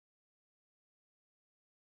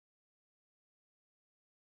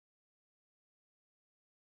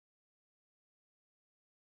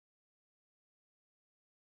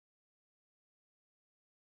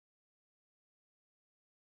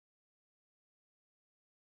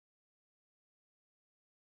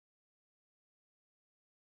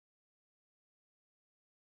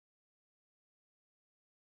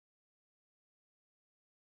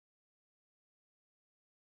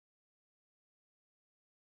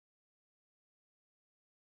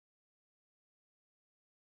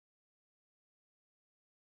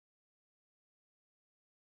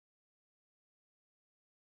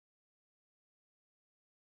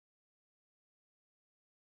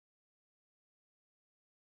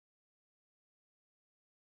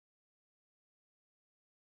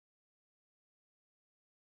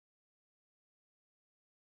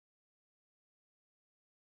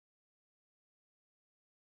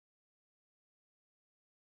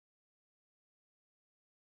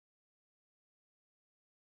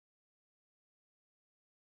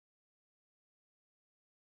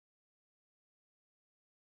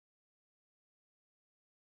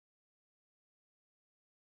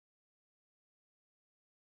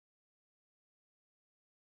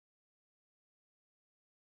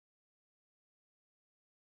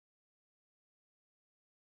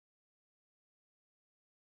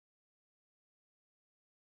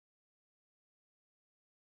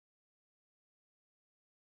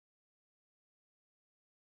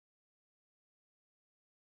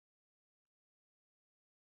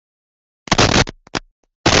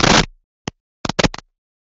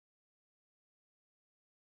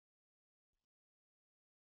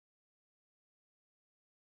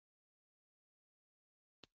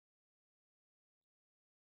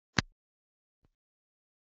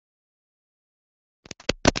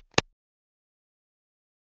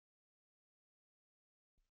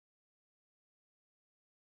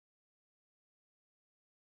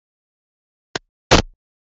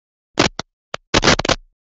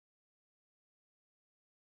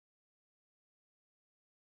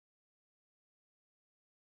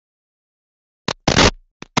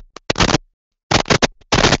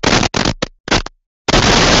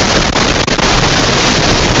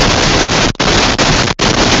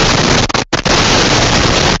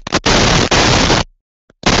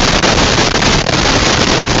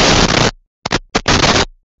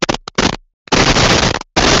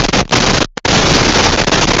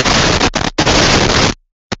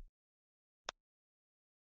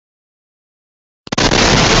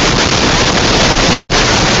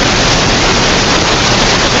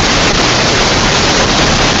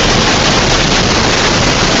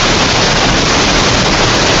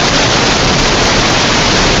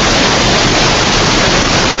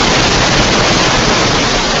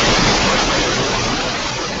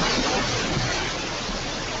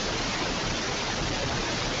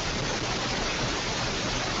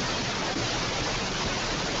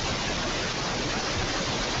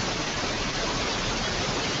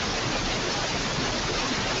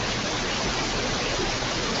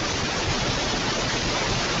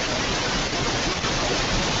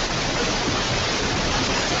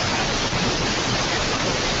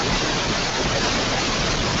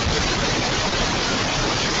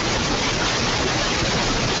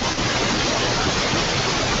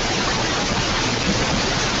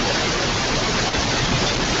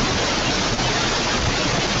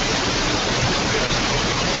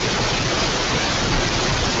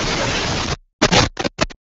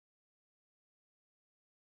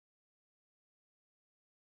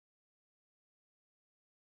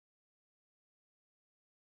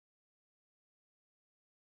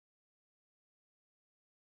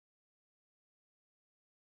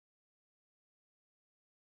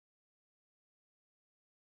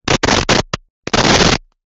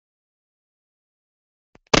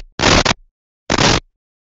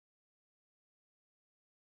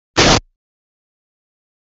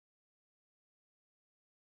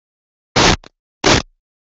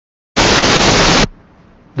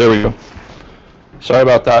There we go. Sorry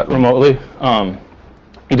about that remotely.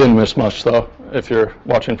 You didn't miss much, though. If you're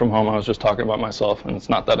watching from home, I was just talking about myself, and it's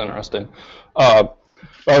not that interesting. I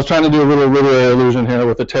was trying to do a little literary illusion here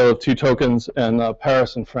with the tale of two tokens and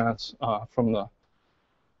Paris and France from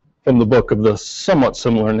the book of the somewhat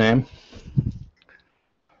similar name.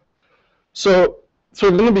 So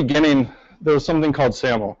sort of in the beginning, there was something called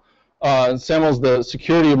SAML. SAML is the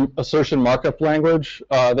security assertion markup language.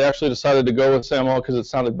 They actually decided to go with SAML because it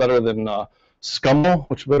sounded better than SCML,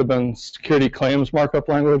 which would have been security claims markup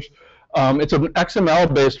language. It's an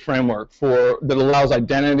XML-based framework that allows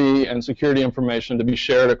identity and security information to be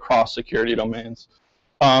shared across security domains.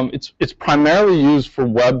 It's primarily used for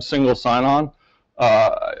web single sign-on.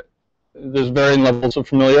 There's varying levels of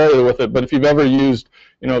familiarity with it, but if you've ever used,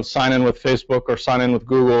 sign in with Facebook or sign in with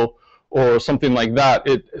Google or something like that,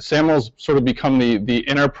 SAML's sort of become the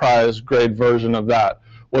enterprise-grade version of that.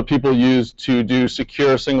 What people use to do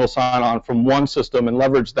secure single sign-on from one system and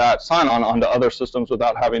leverage that sign-on onto other systems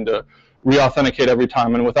without having to re-authenticate every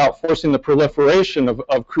time and without forcing the proliferation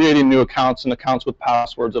of creating new accounts and accounts with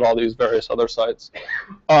passwords at all these various other sites.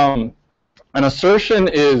 An assertion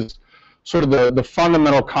is sort of the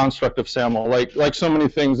fundamental construct of SAML. Like so many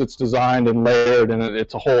things, it's designed and layered and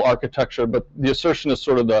it's a whole architecture, but the assertion is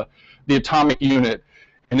sort of the atomic unit.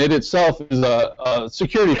 And it itself is a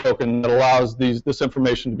security token that allows this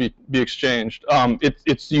information to be exchanged.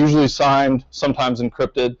 It's usually signed, sometimes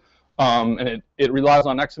encrypted, and it relies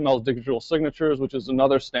on XML's digital signatures, which is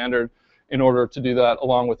another standard in order to do that,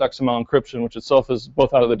 along with XML encryption, which itself is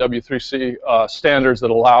both out of the W3C standards that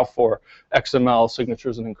allow for XML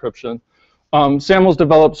signatures and encryption. SAML's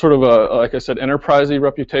developed sort of like I said, enterprise-y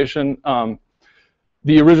reputation.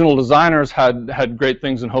 The original designers had great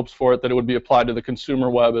things and hopes for it, that it would be applied to the consumer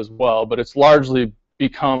web as well, but it's largely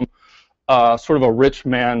become sort of a rich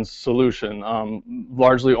man's solution.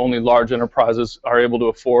 Largely only large enterprises are able to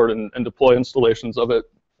afford and deploy installations of it.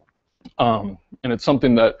 And it's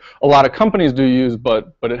something that a lot of companies do use,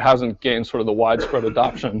 but it hasn't gained sort of the widespread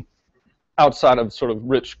adoption outside of sort of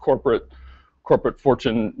rich corporate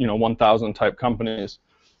Fortune 1000 type companies.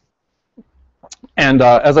 And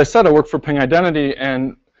as I said, I work for Ping Identity,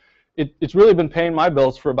 and it's really been paying my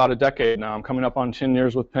bills for about a decade now. I'm coming up on 10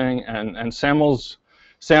 years with Ping, and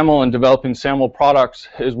SAML and developing SAML products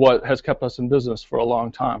is what has kept us in business for a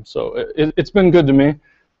long time. So it's been good to me.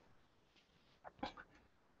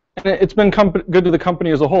 And it's been good to the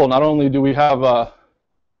company as a whole. Not only do we have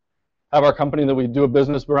our company that we do a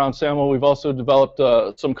business around SAML, we've also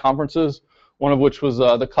developed some conferences, one of which was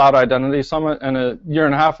the Cloud Identity Summit, and a year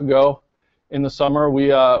and a half ago, in the summer, we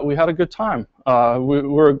had a good time.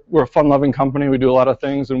 We're a fun-loving company. We do a lot of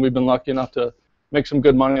things, and we've been lucky enough to make some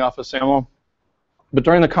good money off of SAML. But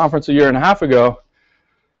during the conference a year and a half ago,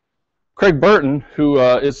 Craig Burton, who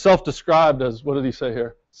is self-described as, what did he say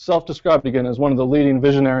here? Self-described again as one of the leading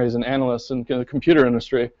visionaries and analysts in the computer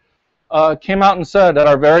industry, came out and said at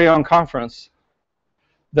our very own conference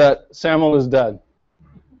that SAML is dead.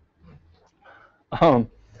 And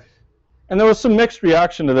there was some mixed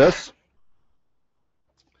reaction to this,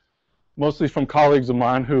 mostly from colleagues of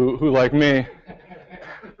mine who like me,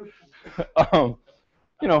 pull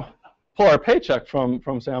our paycheck from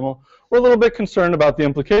SAML. We're a little bit concerned about the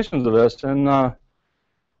implications of this, and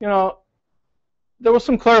there was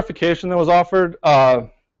some clarification that was offered.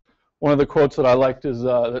 One of the quotes that I liked is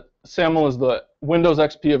that SAML is the Windows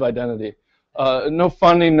XP of identity. No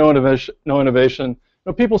funding, no innovation.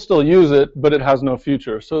 People still use it, but it has no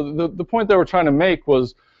future. So the point they were trying to make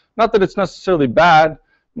was not that it's necessarily bad,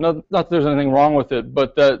 not that there's anything wrong with it,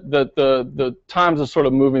 but that the times are sort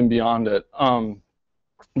of moving beyond it.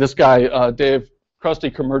 This guy, Dave Krusty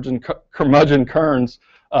Curmudgeon Kearns,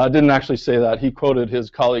 didn't actually say that. He quoted his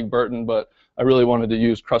colleague Burton, but I really wanted to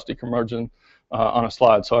use Krusty Curmudgeon on a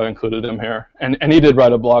slide, so I included him here. And he did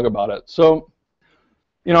write a blog about it. So,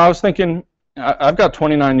 I was thinking, I've got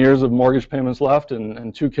 29 years of mortgage payments left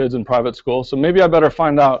and 2 kids in private school, so maybe I better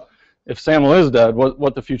find out if SAML is dead,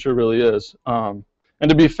 what the future really is. And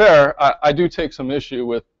to be fair, I do take some issue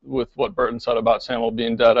with what Burton said about SAML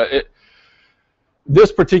being dead.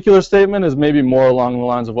 This particular statement is maybe more along the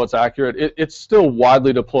lines of what's accurate. It's still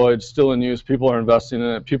widely deployed, still in use. People are investing in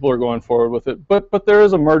it. People are going forward with it. But there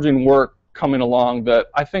is emerging work coming along that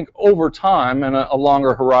I think over time and a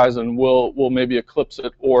longer horizon will maybe eclipse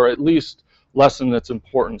it or at least lessen its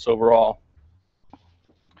importance overall.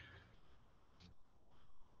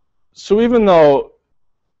 So even though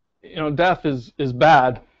death is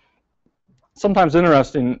bad, sometimes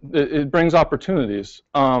interesting, it brings opportunities.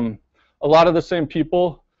 A lot of the same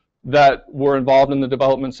people that were involved in the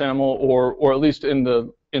development SAML, or at least in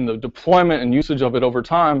the the deployment and usage of it over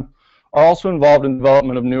time are also involved in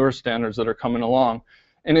development of newer standards that are coming along.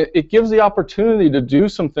 And it gives the opportunity to do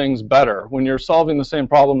some things better. When you're solving the same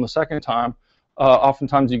problem the second time,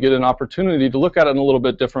 oftentimes you get an opportunity to look at it in a little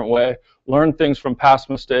bit different way, learn things from past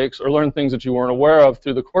mistakes, or learn things that you weren't aware of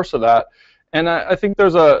through the course of that. And I think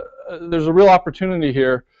there's a real opportunity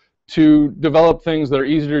here to develop things that are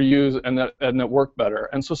easier to use and that work better.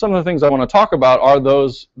 And so some of the things I want to talk about are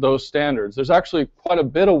those standards. There's actually quite a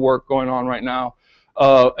bit of work going on right now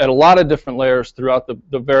at a lot of different layers throughout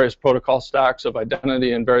the various protocol stacks of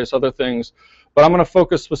identity and various other things. But I'm going to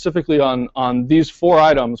focus specifically on these 4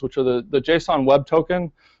 items, which are the JSON Web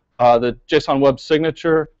Token, the JSON Web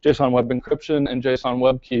Signature, JSON Web Encryption, and JSON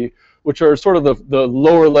Web Key, which are sort of the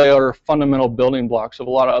lower layer fundamental building blocks of a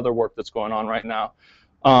lot of other work that's going on right now.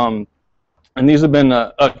 And these have been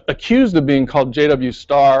accused of being called JW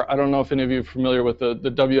star. I don't know if any of you are familiar with the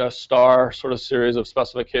WS star sort of series of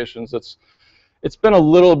specifications. It's been a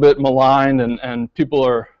little bit maligned, and people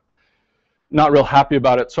are not real happy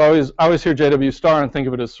about it. So I always hear JW star and think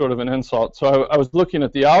of it as sort of an insult. So I was looking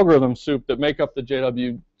at the algorithm soup that make up the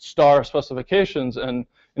JW star specifications, and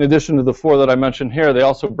in addition to the 4 that I mentioned here, they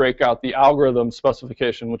also break out the algorithm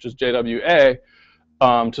specification, which is JWA,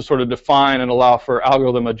 to sort of define and allow for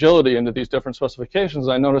algorithm agility into these different specifications.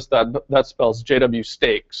 I noticed that spells JW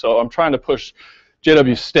steak. So I'm trying to push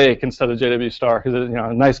JW steak instead of JW star because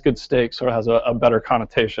a nice good steak sort of has a better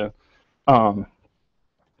connotation.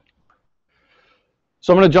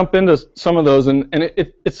 So I'm going to jump into some of those, and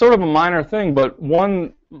it's sort of a minor thing, but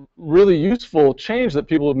one really useful change that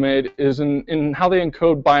people have made is in how they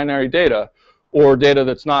encode binary data, or data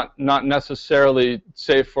that's not necessarily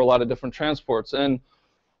safe for a lot of different transports. And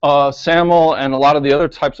SAML and a lot of the other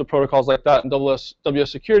types of protocols like that in WS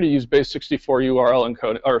Security use base64 URL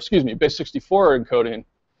encoding, or excuse me, base64 encoding.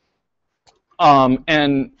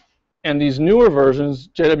 And these newer versions,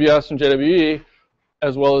 JWS and JWE,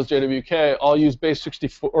 as well as JWK, all use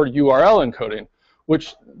base64 URL encoding,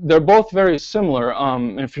 which they're both very similar.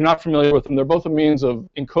 And if you're not familiar with them, they're both a means of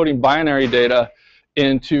encoding binary data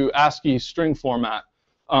into ASCII string format.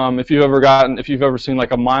 If you've ever seen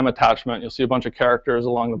like a MIME attachment, you'll see a bunch of characters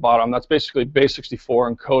along the bottom. That's basically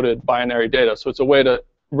base64 encoded binary data. So it's a way to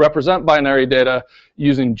represent binary data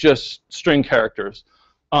using just string characters.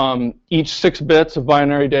 Each 6 bits of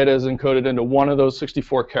binary data is encoded into one of those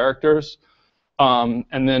 64 characters. And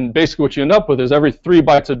then basically what you end up with is every 3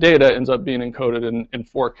 bytes of data ends up being encoded in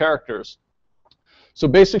 4 characters. So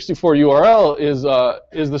base64 URL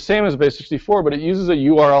is the same as base64, but it uses a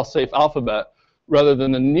URL-safe alphabet rather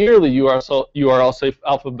than the nearly URL-safe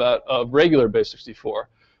alphabet of regular base64.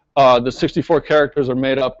 The 64 characters are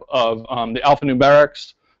made up of the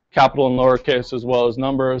alphanumerics, capital and lowercase, as well as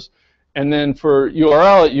numbers. And then for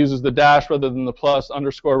URL, it uses the dash rather than the plus,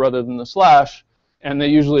 underscore rather than the slash, and they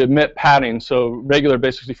usually omit padding. So regular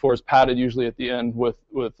base64 is padded usually at the end with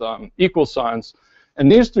equal signs.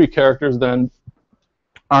 And these 3 characters then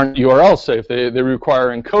aren't URL safe. They require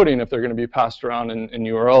encoding if they're going to be passed around in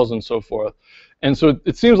URLs and so forth. And so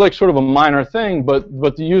it seems like sort of a minor thing, but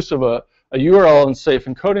the use of a URL and safe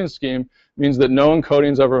encoding scheme means that no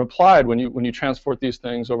encoding is ever applied when you transport these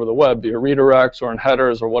things over the web via redirects or in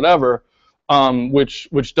headers or whatever,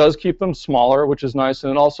 which does keep them smaller, which is nice,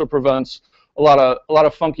 and it also prevents a lot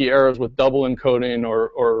of funky errors with double encoding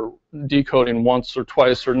or decoding once or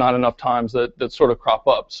twice or not enough times that sort of crop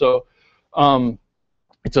up. So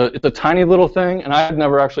it's a tiny little thing, and I had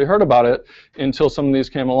never actually heard about it until some of these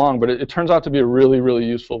came along. But it turns out to be a really, really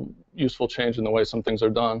useful change in the way some things are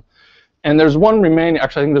done. And there's one remaining,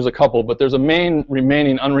 actually I think there's a couple, but there's a main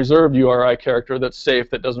remaining unreserved URI character that's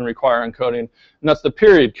safe, that doesn't require encoding, and that's the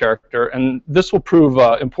period character. And this will prove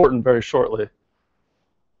important very shortly.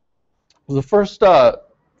 The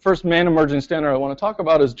first main emerging standard I want to talk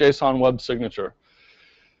about is JSON Web Signature.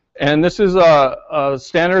 And this is a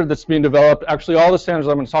standard that's being developed. Actually, all the standards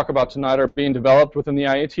I'm going to talk about tonight are being developed within the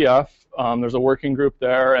IETF. There's a working group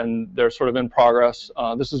there, and they're sort of in progress.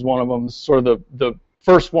 This is one of them. This is sort of the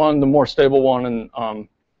first one, the more stable one, and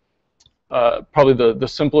probably the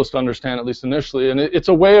simplest to understand, at least initially. And it's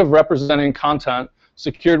a way of representing content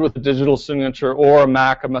secured with a digital signature or a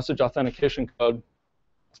MAC, a message authentication code.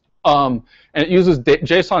 And it uses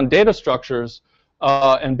JSON data structures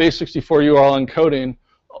and base64 URL encoding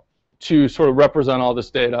to sort of represent all this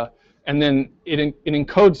data. And then it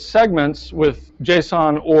encodes segments with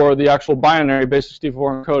JSON or the actual binary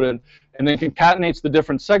base64 encoded, and then concatenates the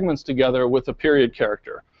different segments together with a period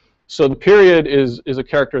character. So the period is a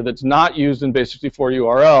character that's not used in base64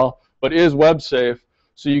 URL, but is web safe.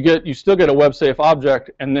 So you still get a web-safe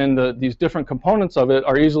object, and then these different components of it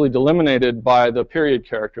are easily delimited by the period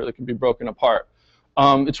character that can be broken apart.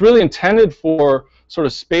 It's really intended for sort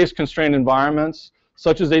of space-constrained environments,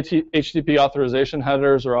 such as HTTP authorization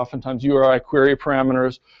headers or oftentimes URI query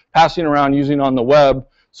parameters, passing around using on the web.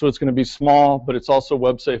 So it's going to be small, but it's also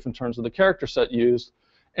web-safe in terms of the character set used.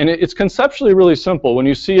 And it's conceptually really simple. When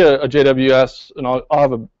you see a JWS, and I'll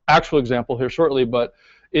have an actual example here shortly, but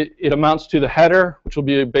it amounts to the header, which will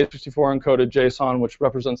be a base64 encoded JSON, which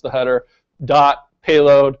represents the header, dot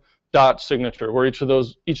payload, dot signature, where each of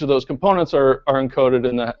those components are encoded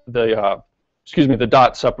in the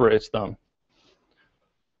dot separates them.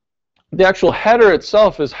 The actual header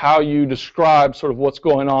itself is how you describe sort of what's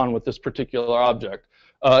going on with this particular object.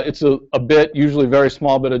 It's a bit, usually very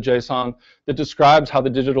small bit of JSON, that describes how the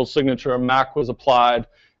digital signature or MAC was applied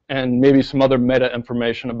and maybe some other meta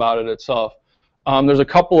information about it itself. There's a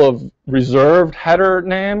couple of reserved header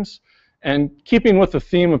names, and keeping with the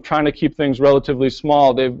theme of trying to keep things relatively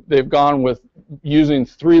small, they've gone with using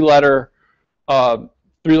three-letter, not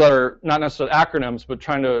necessarily acronyms, but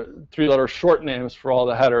three-letter short names for all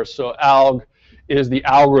the headers. So ALG is the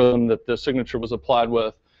algorithm that the signature was applied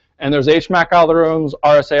with. And there's HMAC algorithms,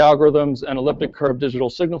 RSA algorithms, and elliptic curve digital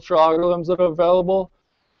signature algorithms that are available.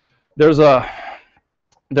 There's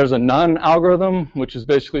a none algorithm, which is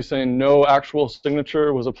basically saying no actual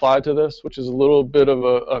signature was applied to this, which is a little bit of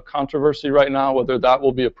a controversy right now, whether that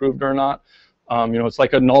will be approved or not. It's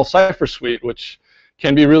like a null cipher suite, which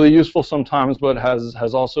can be really useful sometimes, but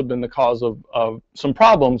has also been the cause of some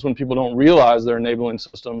problems when people don't realize they're enabling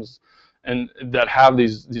systems and that have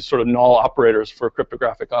these sort of null operators for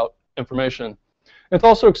cryptographic information. It's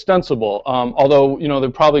also extensible, although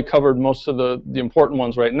they've probably covered most of the important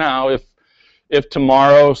ones right now. If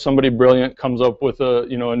tomorrow somebody brilliant comes up with a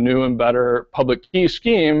new and better public key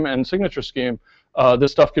scheme and signature scheme,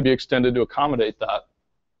 this stuff could be extended to accommodate that.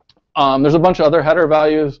 There's a bunch of other header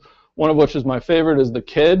values. One of which is my favorite is the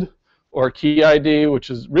KID, or key ID, which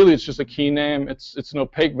is really, it's just a key name. It's an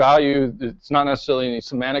opaque value. It's not necessarily any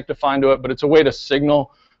semantic defined to it, but it's a way to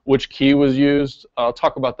signal which key was used. I'll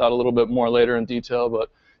talk about that a little bit more later in detail, but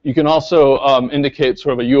you can also indicate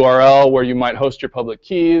sort of a URL where you might host your public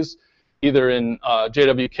keys, either in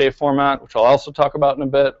JWK format, which I'll also talk about in a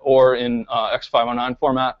bit, or in X509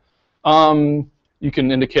 format. You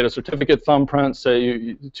can indicate a certificate thumbprint,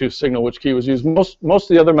 say to signal which key was used. Most of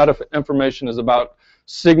the other meta information is about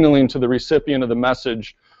signaling to the recipient of the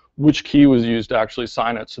message which key was used to actually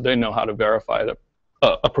sign it, so they know how to verify it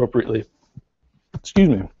appropriately. Excuse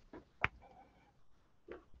me.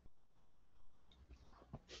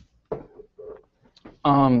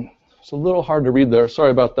 It's a little hard to read there.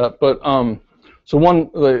 Sorry about that. But so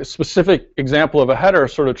one specific example of a header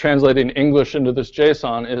sort of translating English into this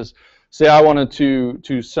JSON is, say I wanted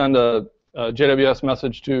to send a JWS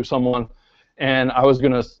message to someone, and I'm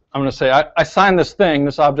gonna say I signed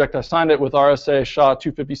this object. I signed it with RSA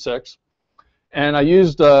SHA-256, and I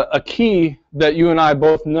used a key that you and I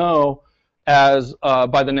both know as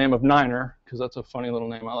by the name of Niner, because that's a funny little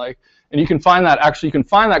name I like. And you can find that, actually you can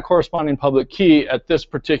find that corresponding public key at this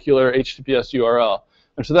particular HTTPS URL.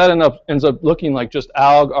 And so that ends up looking like just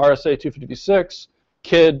ALG RSA-256,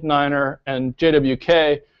 KID, Niner, and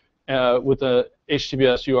JWK with a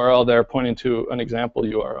HTTPS URL there pointing to an example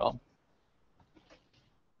URL.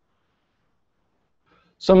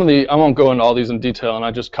 I won't go into all these in detail, and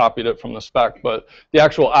I just copied it from the spec, but the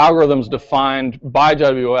actual algorithms defined by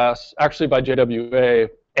JWS, actually by JWA,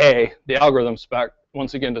 the algorithm spec,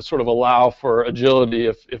 once again to sort of allow for agility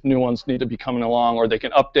if new ones need to be coming along, or they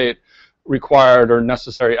can update required or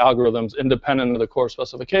necessary algorithms independent of the core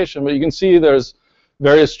specification. But you can see there's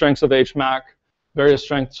various strengths of HMAC, various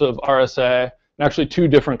strengths of RSA, and actually two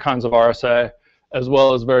different kinds of RSA, as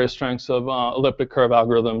well as various strengths of elliptic curve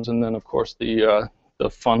algorithms, and then of course the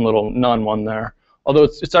fun little none one there. Although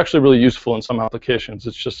it's actually really useful in some applications.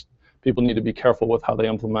 It's just people need to be careful with how they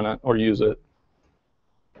implement it or use it.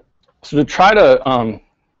 So to try to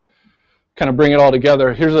kind of bring it all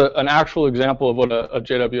together, here's an actual example of what a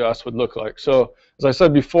JWS would look like. So as I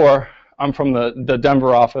said before, I'm from the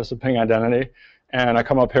Denver office of Ping Identity, and I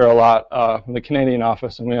come up here a lot from the Canadian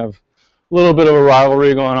office, and we have a little bit of a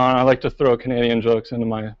rivalry going on. I like to throw Canadian jokes into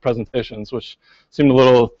my presentations, which seemed a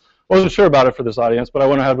little, wasn't sure about it for this audience, but I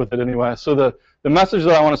went ahead with it anyway. So the message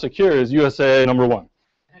that I want to secure is USA #1.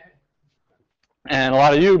 And a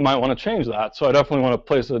lot of you might want to change that, so I definitely want to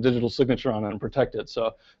place a digital signature on it and protect it.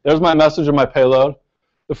 So there's my message and my payload.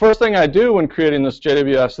 The first thing I do when creating this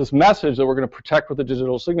JWS, this message that we're going to protect with the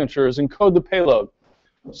digital signature, is encode the payload.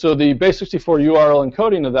 So the base64 URL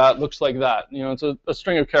encoding of that looks like that. You know, it's a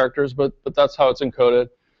string of characters, but that's how it's encoded.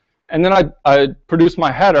 And then I produce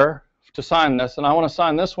my header to sign this, and I want to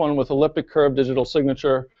sign this one with elliptic curve digital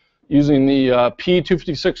signature using the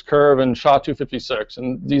P256 curve and SHA-256.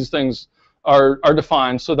 And these things are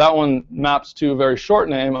defined. So that one maps to a very short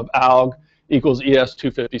name of alg equals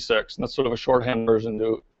ES256. And that's sort of a shorthand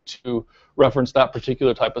version to reference that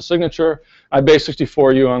particular type of signature. I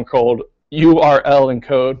base64 URL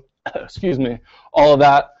encode, excuse me, all of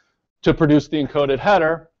that to produce the encoded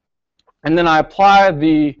header. And then I apply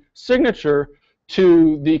the signature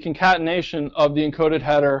to the concatenation of the encoded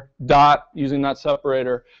header dot using that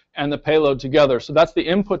separator and the payload together. So that's the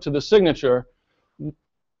input to the signature,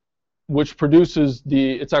 which produces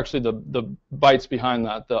it's actually the bytes behind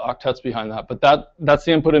that, the octets behind that. But that's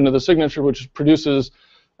the input into the signature, which produces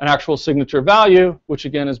an actual signature value, which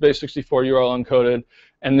again is base64 URL encoded,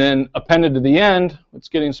 and then appended to the end. It's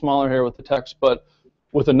getting smaller here with the text, but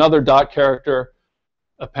with another dot character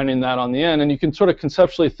appending that on the end. And you can sort of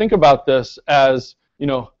conceptually think about this as, you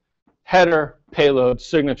know, header, payload,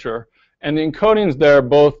 signature. And the encoding's there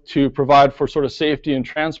both to provide for sort of safety and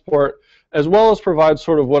transport, as well as provide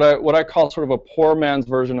sort of what I call sort of a poor man's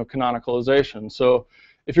version of canonicalization. So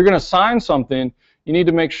if you're going to sign something, you need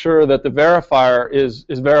to make sure that the verifier is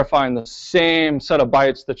verifying the same set of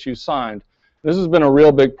bytes that you signed. This has been a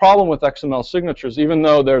real big problem with XML signatures, even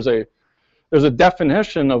though there's a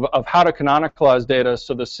definition of how to canonicalize data,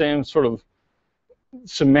 so the same sort of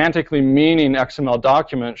semantically meaning XML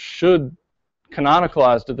document should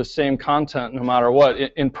canonicalize to the same content no matter what.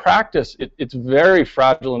 In practice, it's very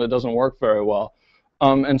fragile and it doesn't work very well.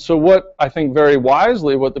 And so what I think very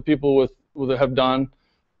wisely, what the people have done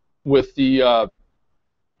with the,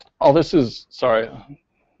 all this is, sorry,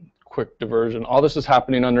 quick diversion, all this is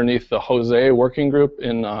happening underneath the JOSE working group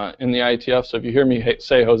in the IETF. So if you hear me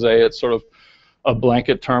say JOSE, it's sort of a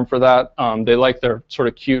blanket term for that. They like their sort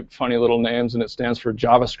of cute, funny little names, and it stands for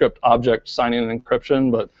JavaScript Object Signing and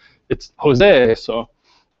Encryption, but it's JOSE. So,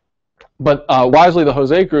 but wisely, the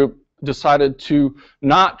JOSE group decided to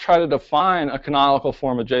not try to define a canonical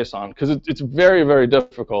form of JSON, because it's very, very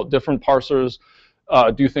difficult. Different parsers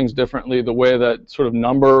do things differently. The way that sort of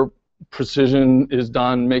number precision is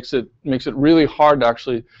done makes it really hard to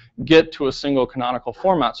actually get to a single canonical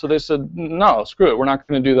format. So they said, no, screw it, we're not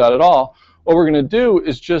going to do that at all. What we're going to do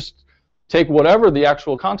is just take whatever the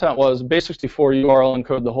actual content was, base64 URL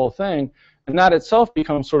encode the whole thing, and that itself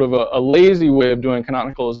becomes sort of a lazy way of doing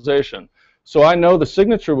canonicalization. So I know the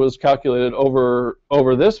signature was calculated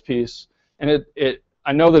over this piece, and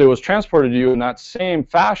I know that it was transported to you in that same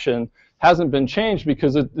fashion, hasn't been changed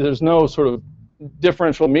because there's no sort of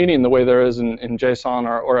differential meaning the way there is in JSON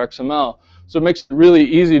or XML. So it makes it really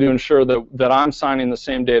easy to ensure that I'm signing the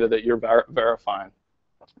same data that you're verifying.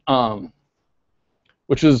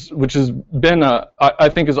 Which has been, I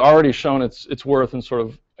think, has already shown its worth and sort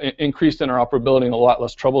of increased interoperability and a lot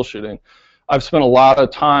less troubleshooting. I've spent a lot of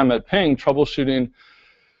time at Ping troubleshooting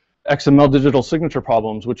XML digital signature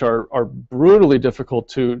problems, which are brutally difficult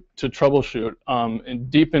to troubleshoot,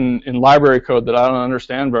 and deep in library code that I don't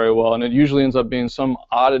understand very well, and it usually ends up being some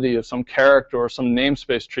oddity of some character or some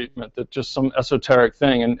namespace treatment, that just some esoteric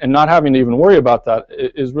thing, and not having to even worry about that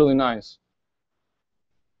is really nice.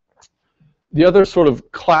 The other sort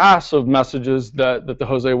of class of messages that the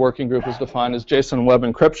JOSE working group has defined is JSON web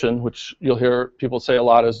encryption, which you'll hear people say a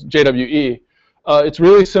lot as JWE. It's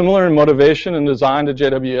really similar in motivation and design to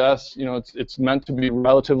JWS. You know, it's meant to be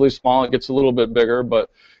relatively small. It gets a little bit bigger, but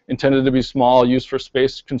intended to be small, used for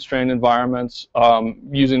space-constrained environments,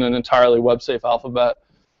 using an entirely web-safe alphabet.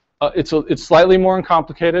 It's slightly more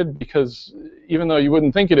complicated because even though you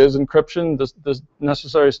wouldn't think it is, encryption, the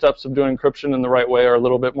necessary steps of doing encryption in the right way are a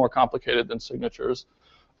little bit more complicated than signatures.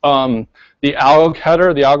 The alg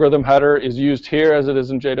header, the algorithm header, is used here as it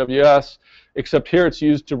is in JWS, except here it's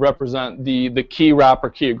used to represent the key wrap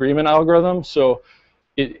or key agreement algorithm. So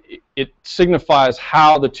it signifies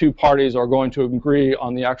how the two parties are going to agree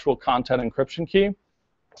on the actual content encryption key.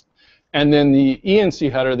 And then the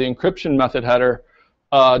ENC header, the encryption method header,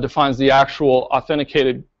 defines the actual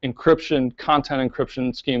authenticated encryption, content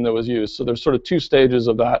encryption scheme that was used. So there's sort of two stages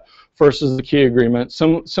of that. First is the key agreement.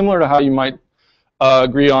 Similar to how you might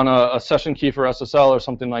agree on a session key for SSL or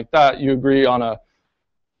something like that, you agree on a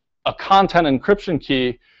content encryption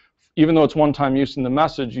key. Even though it's one-time use in the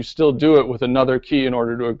message, you still do it with another key in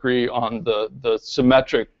order to agree on the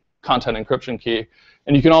symmetric content encryption key.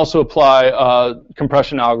 And you can also apply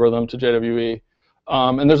compression algorithm to JWE.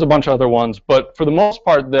 And there's a bunch of other ones, but for the most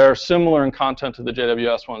part, they're similar in content to the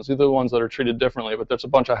JWS ones. These are the ones that are treated differently, but there's a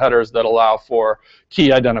bunch of headers that allow for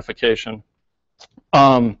key identification.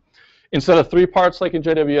 Instead of 3 parts like in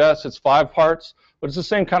JWS, it's 5 parts, but it's the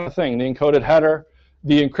same kind of thing. The encoded header,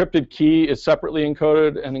 the encrypted key is separately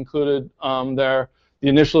encoded and included there, the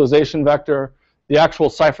initialization vector, the actual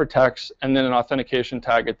ciphertext, and then an authentication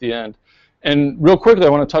tag at the end. And real quickly, I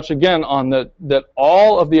want to touch again on that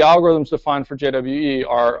all of the algorithms defined for JWE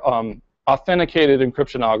are authenticated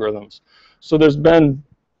encryption algorithms. So there's been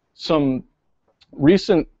some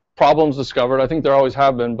recent problems discovered. I think there always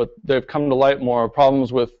have been, but they've come to light more.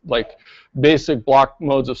 Problems with like basic block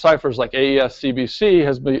modes of ciphers like AES CBC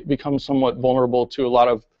has become somewhat vulnerable to a lot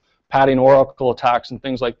of padding oracle attacks and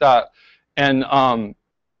things like that. And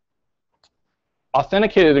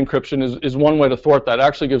authenticated encryption is one way to thwart that. It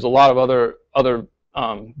actually gives a lot of other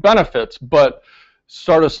benefits, but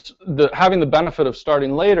having the benefit of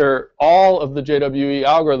starting later, all of the JWE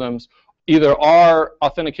algorithms either are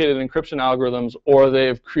authenticated encryption algorithms or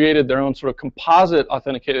they've created their own sort of composite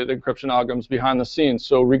authenticated encryption algorithms behind the scenes.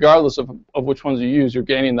 So regardless of which ones you use, you're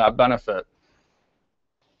gaining that benefit.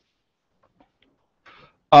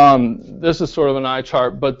 This is sort of an eye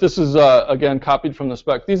chart, but this is, again, copied from the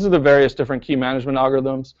spec. These are the various different key management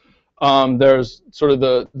algorithms. There's sort of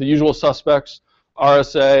the usual suspects,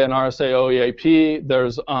 RSA and RSA OEAP.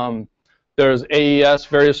 There's AES,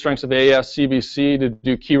 various strengths of AES CBC to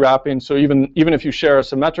do key wrapping. So even if you share a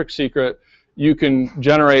symmetric secret, you can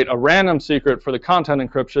generate a random secret for the content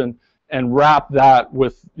encryption and wrap that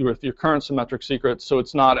with your current symmetric secret, so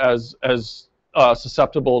it's not as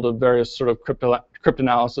susceptible to various sort of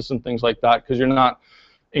cryptanalysis and things like that, because you're not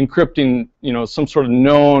encrypting, some sort of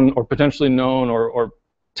known or potentially known or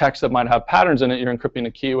text that might have patterns in it. You're encrypting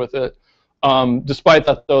a key with it. Despite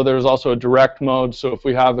that, though, there's also a direct mode. So if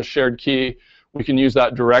we have a shared key, we can use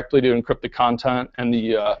that directly to encrypt the content, and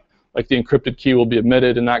the encrypted key will be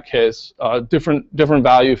omitted in that case. Different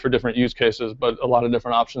value for different use cases, but a lot of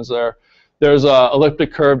different options there. There's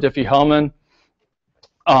elliptic curve Diffie-Hellman,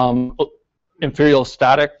 imperial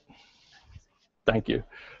static. Thank you.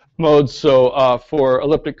 Modes. So for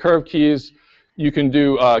elliptic curve keys, you can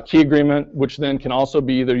do key agreement, which then can also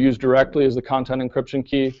be either used directly as the content encryption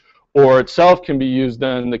key, or itself can be used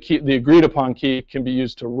then, the agreed upon key can be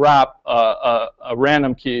used to wrap a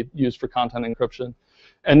random key used for content encryption.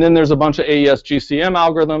 And then there's a bunch of AES GCM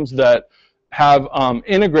algorithms that have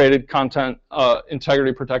integrated content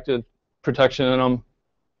integrity protection in them.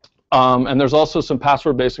 And there's also some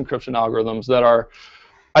password-based encryption algorithms that are,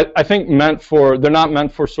 I think, they're not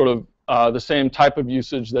meant for sort of the same type of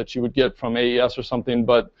usage that you would get from AES or something,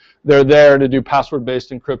 but they're there to do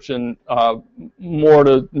password-based encryption, more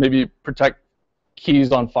to maybe protect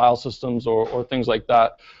keys on file systems or things like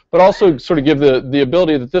that, but also sort of give the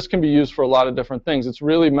ability that this can be used for a lot of different things. It's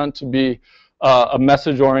really meant to be a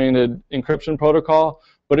message-oriented encryption protocol,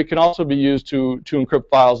 but it can also be used to encrypt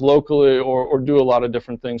files locally or do a lot of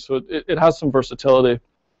different things. So it has some versatility.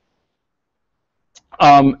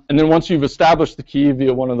 And then once you've established the key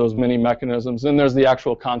via one of those many mechanisms, then there's the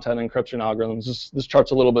actual content encryption algorithms. This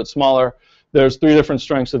chart's a little bit smaller. There's 3 different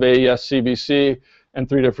strengths of AES CBC and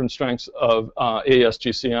 3 different strengths of AES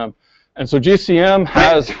GCM. And so GCM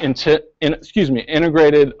has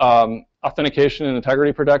integrated authentication and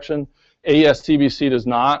integrity protection. AES CBC does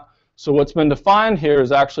not. So what's been defined here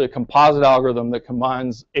is actually a composite algorithm that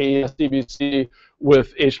combines AES CBC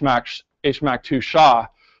with HMAC2 SHA.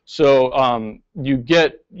 So you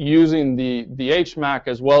get, using the HMAC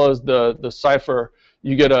as well as the cipher,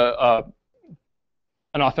 you get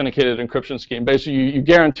an authenticated encryption scheme. Basically, you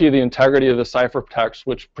guarantee the integrity of the ciphertext,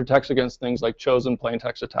 which protects against things like chosen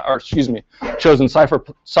plaintext attacks, or chosen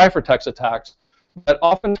ciphertext attacks that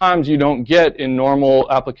oftentimes you don't get in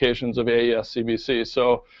normal applications of AES CBC.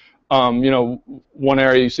 So one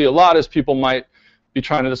area you see a lot is people might be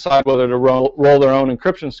trying to decide whether to roll their own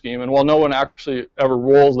encryption scheme, and while no one actually ever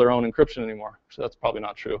rolls their own encryption anymore, so that's probably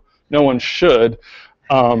not true. No one should.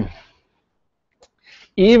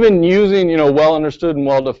 Even using well understood and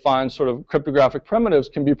well defined sort of cryptographic primitives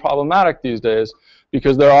can be problematic these days,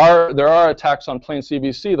 because there are attacks on plain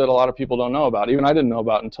CBC that a lot of people don't know about. Even I didn't know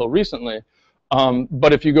about until recently.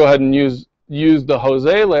 But if you go ahead and use the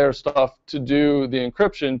Jose layer stuff to do the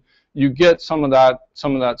encryption, you get some of that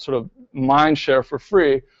sort of mind share for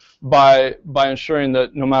free by ensuring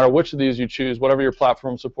that no matter which of these you choose, whatever your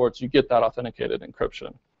platform supports, you get that authenticated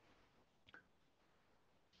encryption.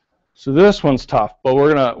 So this one's tough, but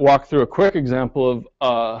we're going to walk through a quick example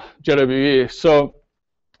of JWE. So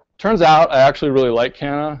turns out I actually really like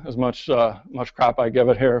Canada, as much crap I give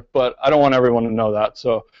it here, but I don't want everyone to know that.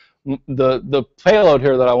 So the payload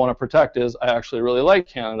here that I want to protect is I actually really like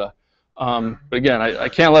Canada. But again, I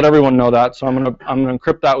can't let everyone know that, so I'm gonna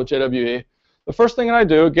encrypt that with JWE. the first thing that I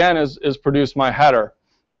do, again, is produce my header.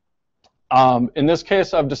 In this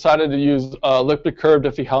case, I've decided to use elliptic curve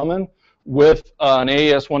Diffie-Hellman with an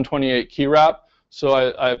AES 128 key wrap. So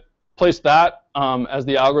I placed that as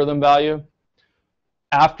the algorithm value.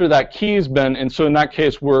 After that key's been, and so in that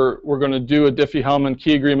case, we're going to do a Diffie-Hellman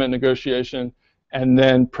key agreement negotiation and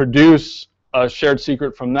then produce a shared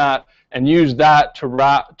secret from that and use that to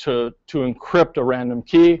encrypt a random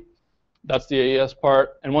key. That's the AES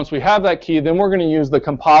part. And once we have that key, then we're going to use the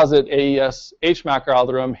composite AES HMAC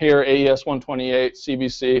algorithm here, AES 128,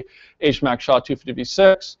 CBC, HMAC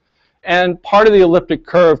SHA-256. And part of the elliptic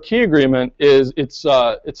curve key agreement is it's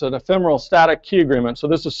an ephemeral static key agreement. So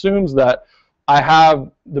this assumes that I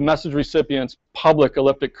have the message recipient's public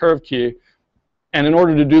elliptic curve key. And in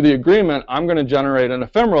order to do the agreement, I'm going to generate an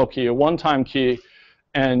ephemeral key, a one-time key.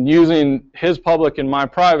 And using his public and my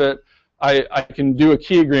private, I can do a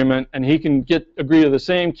key agreement, and he can agree to the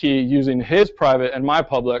same key using his private and my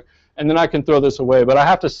public, and then I can throw this away. But I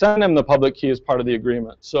have to send him the public key as part of the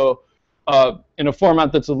agreement. So in a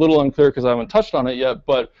format that's a little unclear because I haven't touched on it yet,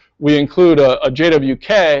 but we include a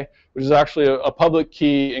JWK, which is actually a public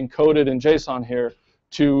key encoded in JSON here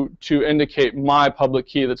to indicate my public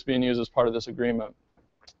key that's being used as part of this agreement.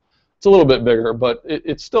 It's a little bit bigger, but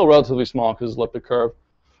it's still relatively small because it's elliptic curve.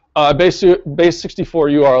 Base64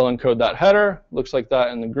 URL encode that header. Looks like that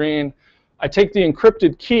in the green. I take the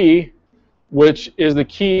encrypted key, which is the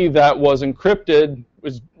key that was encrypted,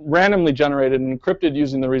 was randomly generated and encrypted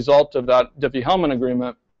using the result of that Diffie-Hellman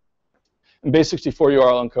agreement. And base64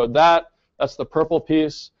 URL encode that. That's the purple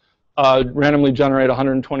piece. Randomly generate a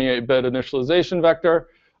 128-bit initialization vector.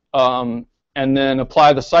 And then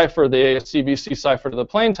apply the cipher, the ASCBC cipher to the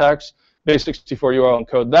plain text. Base64 URL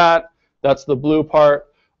encode that. That's the blue part.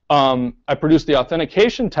 I produce the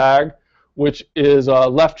authentication tag, which is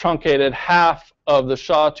left truncated half of the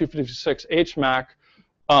SHA-256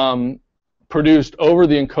 HMAC produced over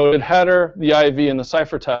the encoded header, the IV, and the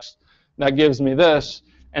ciphertext. That gives me this,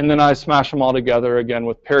 and then I smash them all together again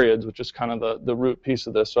with periods, which is kind of the root piece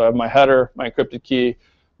of this. So I have my header, my encrypted key,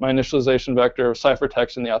 my initialization vector,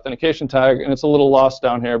 ciphertext, and the authentication tag, and it's a little lost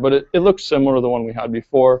down here, but it looks similar to the one we had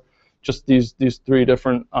before. Just these three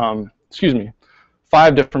different,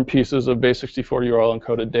 5 different pieces of base64 URL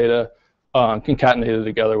encoded data concatenated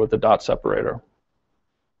together with the dot separator.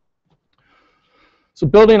 So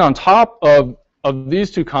building on top of these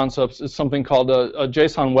two concepts is something called a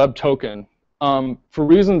JSON web token. For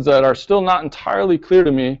reasons that are still not entirely clear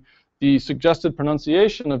to me, the suggested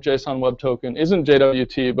pronunciation of JSON web token isn't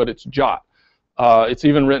JWT, but it's JOT. It's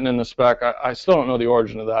even written in the spec. I still don't know the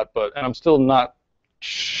origin of that, and I'm still not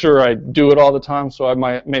sure I do it all the time, so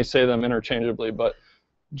I may say them interchangeably, but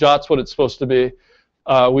JOT's what it's supposed to be.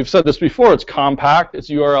 We've said this before, it's compact, it's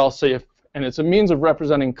URL safe, and it's a means of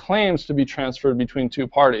representing claims to be transferred between two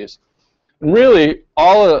parties. And really,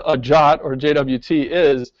 all a JOT or JWT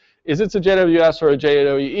is it's a JWS or a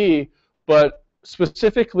JWE, but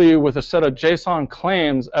specifically with a set of JSON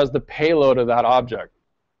claims as the payload of that object.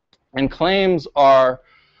 And claims are,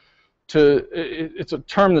 it's a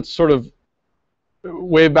term that's sort of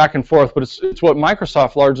wave back and forth, but it's what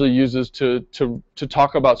Microsoft largely uses to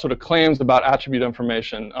talk about sort of claims about attribute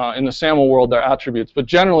information. In the SAML world, they're attributes, but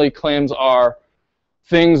generally claims are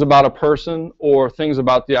things about a person or things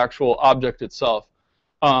about the actual object itself.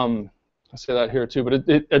 I say that here too, but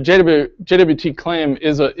a JWT claim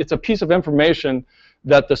is it's a piece of information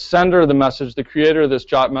that the sender of the message, the creator of this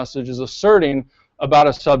JOT message, is asserting about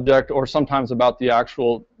a subject or sometimes about the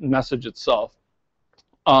actual message itself.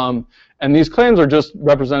 And these claims are just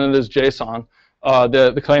represented as JSON.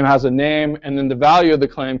 The claim has a name, and then the value of the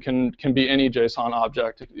claim can be any JSON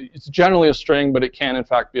object. It's generally a string, but it can, in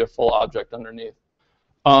fact, be a full object underneath.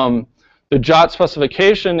 The JOT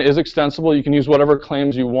specification is extensible. You can use whatever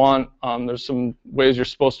claims you want. There's some ways you're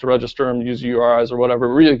supposed to register them, use URIs or whatever.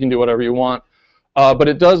 Really, you can do whatever you want. But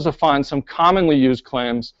it does define some commonly used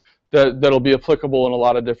claims that'll be applicable in a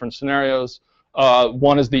lot of different scenarios.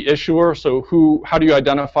 One is the issuer, so how do you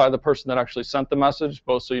identify the person that actually sent the message,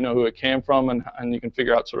 both so you know who it came from and you can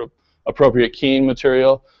figure out sort of appropriate keying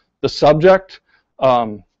material. The subject,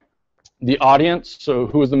 the audience, so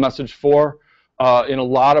who is the message for. In a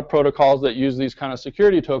lot of protocols that use these kind of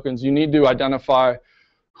security tokens, you need to identify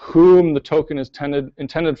whom the token is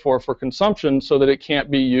intended for consumption so that it can't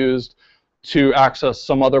be used to access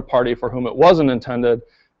some other party for whom it wasn't intended.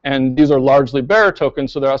 And these are largely bearer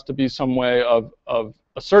tokens, so there has to be some way of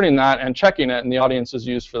asserting that and checking it, and the audience is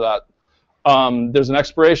used for that. There's an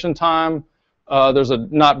expiration time. There's a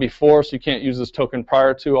not before, so you can't use this token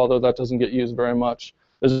prior to, although that doesn't get used very much.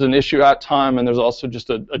 There's an issue at time, and there's also just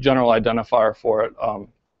a general identifier for it.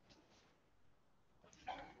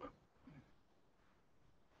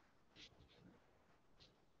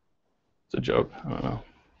 It's a joke. I don't know.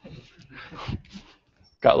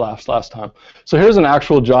 Got laughs last time. So here's an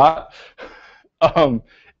actual JOT.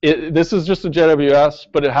 This is just a JWS,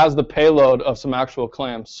 but it has the payload of some actual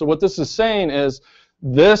claims. So what this is saying is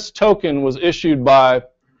this token was issued by,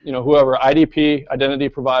 whoever, IDP, identity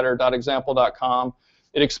provider.example.com.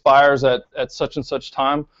 It expires at such and such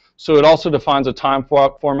time. So it also defines a time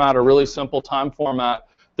format, a really simple time format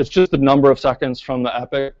that's just the number of seconds from the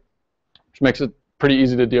epoch, which makes it pretty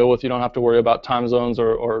easy to deal with. You don't have to worry about time zones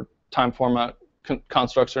or time format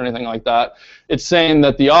constructs or anything like that. It's saying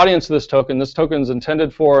that the audience of this token is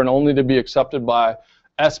intended for and only to be accepted by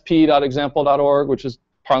sp.example.org, which is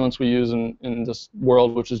parlance we use in this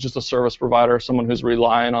world, which is just a service provider, someone who's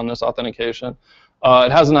relying on this authentication.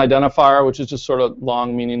 It has an identifier, which is just sort of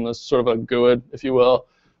long, meaningless, sort of a GUID, if you will.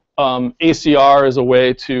 ACR is a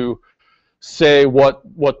way to say what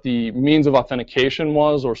the means of authentication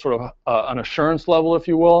was, or sort of an assurance level, if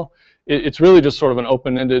you will. It's really just sort of an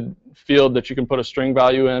open-ended field that you can put a string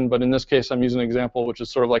value in, but in this case I'm using an example which is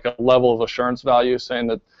sort of like a level of assurance value, saying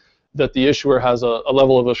that the issuer has a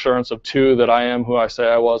level of assurance of 2, that I am who I say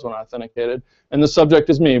I was when I authenticated, and the subject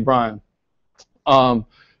is me, Brian.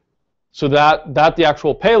 So that the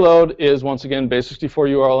actual payload is, once again, base64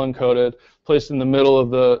 URL encoded, placed in the middle of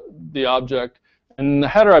the object, and the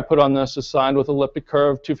header I put on this is signed with elliptic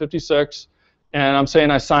curve 256, and I'm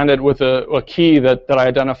saying I signed it with a key that I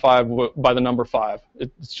identify by the number 5.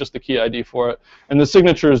 It's just the key ID for it. And the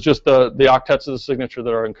signature is just the octets of the signature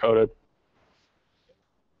that are encoded.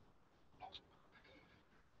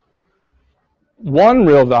 One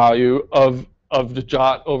real value of the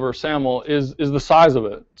JOT over SAML is the size of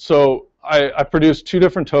it. So I produced 2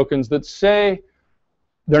 different tokens that say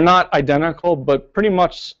they're not identical, but pretty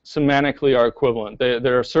much semantically are equivalent.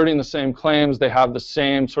 They're asserting the same claims. They have the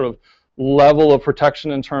same sort of level of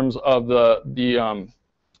protection in terms of the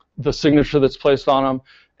signature that's placed on them.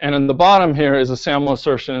 And in the bottom here is a SAML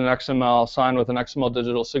assertion in XML signed with an XML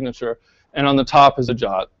digital signature. And on the top is a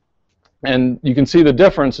JOT. And you can see the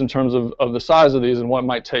difference in terms of the size of these and what it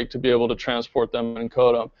might take to be able to transport them and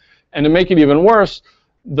encode them. And to make it even worse,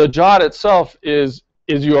 the JOT itself is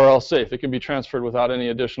URL safe. It can be transferred without any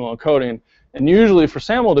additional encoding. And usually for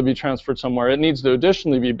SAML to be transferred somewhere, it needs to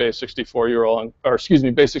additionally be base64 URL, or excuse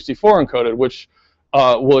me, base64 encoded, which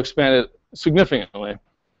will expand it significantly.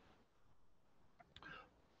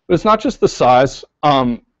 But it's not just the size.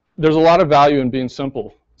 There's a lot of value in being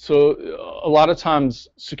simple. So a lot of times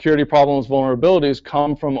security problems, vulnerabilities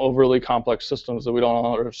come from overly complex systems that we don't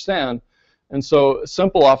understand. And so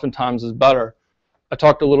simple oftentimes is better. I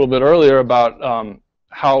talked a little bit earlier about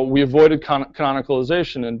how we avoided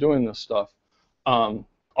canonicalization in doing this stuff.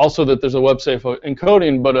 Also that there's a web-safe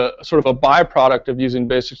encoding, but a sort of a byproduct of using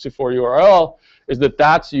base64 URL is that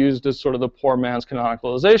that's used as sort of the poor man's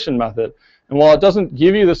canonicalization method. And while it doesn't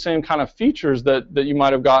give you the same kind of features that you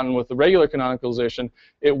might have gotten with the regular canonicalization,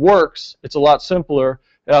 it works, it's a lot simpler,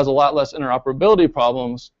 it has a lot less interoperability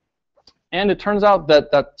problems, and it turns out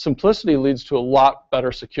that that simplicity leads to a lot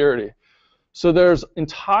better security. So there's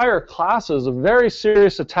entire classes of very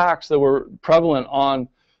serious attacks that were prevalent on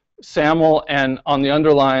SAML and on the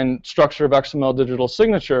underlying structure of XML digital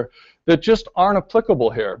signature that just aren't applicable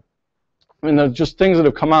here. I mean, there's just things that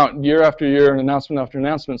have come out year after year and announcement after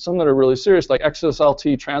announcement, some that are really serious, like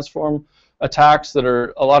XSLT transform attacks that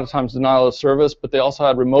are a lot of times denial of service, but they also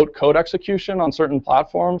had remote code execution on certain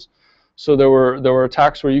platforms. So there were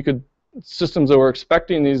attacks where you could, systems that were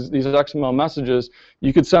expecting these XML messages,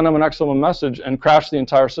 you could send them an XML message and crash the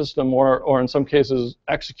entire system, or in some cases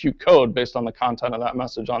execute code based on the content of that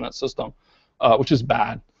message on that system, which is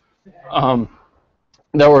bad.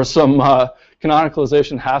 There were some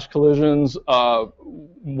canonicalization hash collisions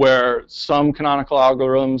where some canonical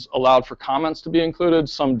algorithms allowed for comments to be included,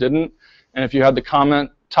 some didn't. And if you had the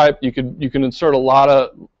comment type, you can insert a lot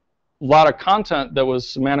of content that was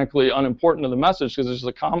semantically unimportant to the message because it's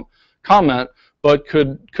just a comment, but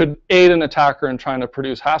could aid an attacker in trying to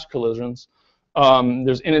produce hash collisions.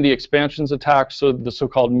 There's entity expansions attacks, so the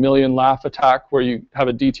so-called million laugh attack, where you have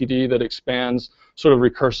a DTD that expands sort of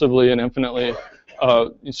recursively and infinitely.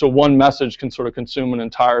 So one message can sort of consume an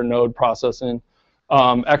entire node processing.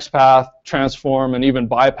 XPath, transform, and even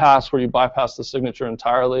bypass, where you bypass the signature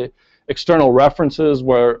entirely. External references,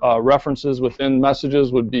 where references within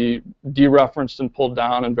messages would be dereferenced and pulled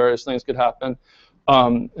down, and various things could happen.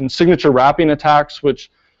 And signature wrapping attacks,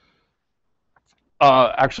 which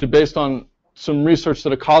actually based on some research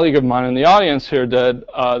that a colleague of mine in the audience here did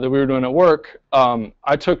that we were doing at work,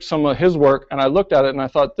 I took some of his work and I looked at it and I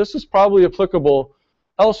thought this is probably applicable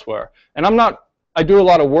elsewhere. And I do a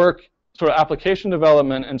lot of work sort of application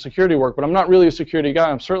development and security work, but I'm not really a security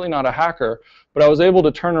guy. I'm certainly not a hacker, but I was able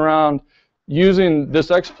to turn around using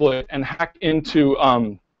this exploit and hack into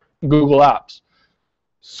Google Apps,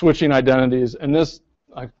 switching identities. And this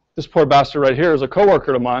poor bastard right here is a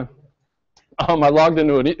coworker of mine. I logged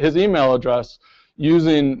into his email address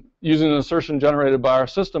using an assertion generated by our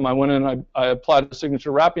system. I went in and I applied a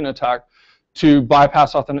signature wrapping attack to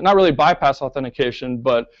bypass not really bypass authentication,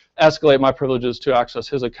 but escalate my privileges to access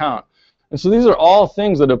his account. And so these are all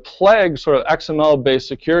things that have plagued sort of XML-based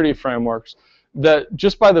security frameworks that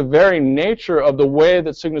just by the very nature of the way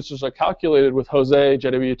that signatures are calculated with JOSE,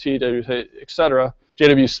 JWT, JWT, etc.,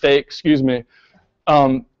 JWState, excuse me,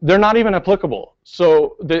 they're not even applicable.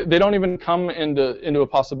 So they don't even come into a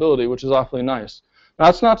possibility, which is awfully nice. Now,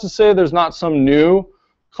 that's not to say there's not some new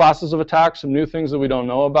classes of attacks, some new things that we don't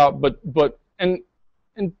know about,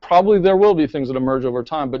 and probably there will be things that emerge over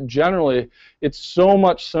time, but generally it's so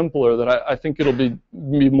much simpler that I think it'll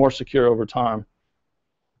be more secure over time.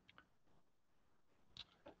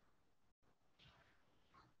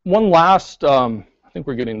 One last, I think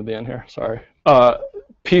we're getting to the end here, sorry,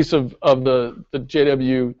 piece of the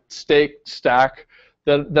JW stack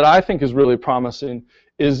that I think is really promising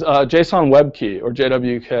is JSON Web Key, or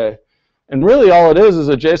JWK. And really all it is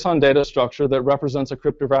a JSON data structure that represents a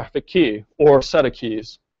cryptographic key or set of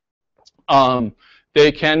keys.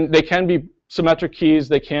 They can be symmetric keys,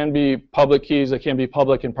 they can be public keys, they can be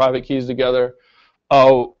public and private keys together.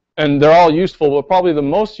 And they're all useful, but probably the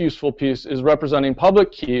most useful piece is representing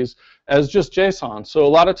public keys as just JSON. So a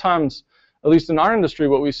lot of times, at least in our industry,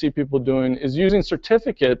 what we see people doing is using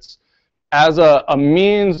certificates as a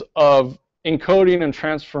means of encoding and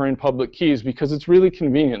transferring public keys because it's really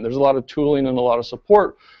convenient. There's a lot of tooling and a lot of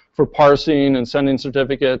support for parsing and sending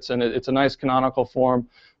certificates, and it's a nice canonical form.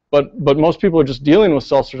 But most people are just dealing with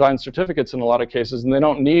self-signed certificates in a lot of cases, and they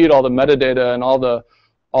don't need all the metadata and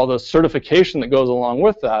all the certification that goes along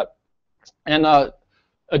with that. And a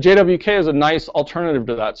JWK is a nice alternative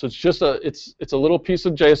to that. So it's just it's a little piece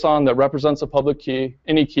of JSON that represents a public key,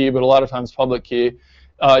 any key, but a lot of times public key.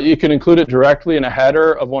 You can include it directly in a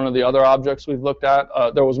header of one of the other objects we've looked at.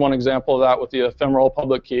 There was one example of that with the ephemeral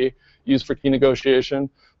public key used for key negotiation.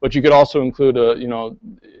 But you could also include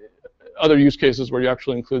other use cases where you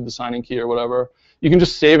actually include the signing key or whatever. You can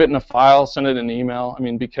just save it in a file, send it in an email. I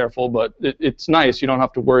mean, be careful, but it's nice. You don't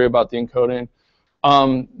have to worry about the encoding.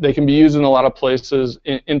 They can be used in a lot of places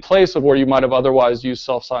in place of where you might have otherwise used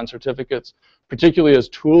self-signed certificates, particularly as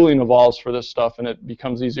tooling evolves for this stuff and it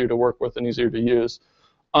becomes easier to work with and easier to use.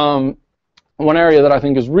 One area that I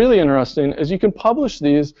think is really interesting is you can publish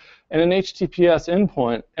these in an HTTPS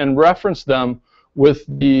endpoint and reference them with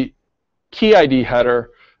the key ID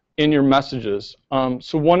header in your messages.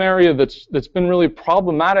 So one area that's been really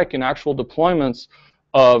problematic in actual deployments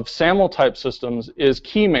of SAML type systems is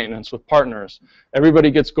key maintenance with partners.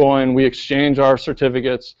 Everybody gets going, we exchange our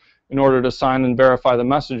certificates in order to sign and verify the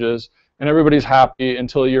messages, and everybody's happy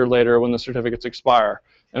until a year later when the certificates expire.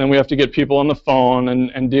 And then we have to get people on the phone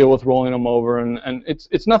and deal with rolling them over, and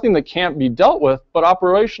it's nothing that can't be dealt with, but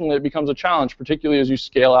operationally it becomes a challenge, particularly as you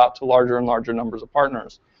scale out to larger and larger numbers of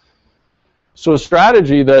partners. So a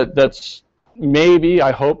strategy that's maybe,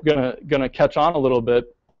 I hope, gonna catch on a little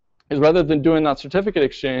bit is rather than doing that certificate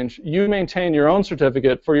exchange, you maintain your own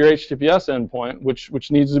certificate for your HTTPS endpoint,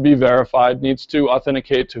 which needs to be verified, needs to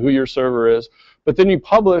authenticate to who your server is, but then you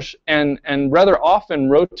publish and rather often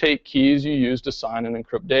rotate keys you use to sign and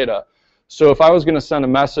encrypt data. So if I was going to send a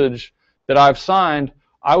message that I've signed,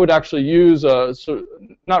 I would actually use a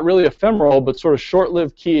not really ephemeral, but sort of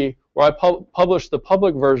short-lived key where I publish the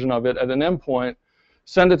public version of it at an endpoint,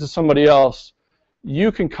 send it to somebody else.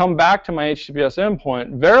 You can come back to my HTTPS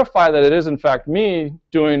endpoint, verify that it is in fact me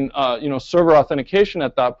doing server authentication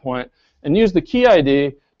at that point, and use the key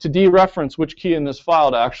ID to dereference which key in this file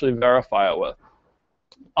to actually verify it with.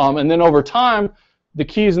 And then over time, the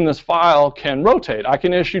keys in this file can rotate. I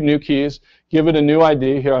can issue new keys, give it a new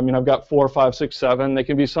ID. Here, I mean, I've got 4, 5, 6, 7. They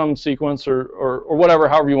can be some sequence or whatever,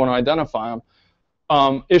 however you want to identify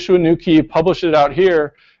them. Issue a new key, publish it out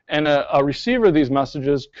here, and a receiver of these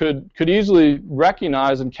messages could easily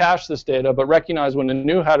recognize and cache this data, but recognize when a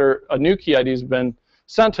new key ID has been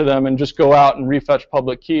sent to them and just go out and refetch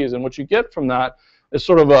public keys. And what you get from that is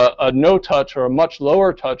sort of a no-touch or a much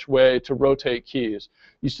lower-touch way to rotate keys.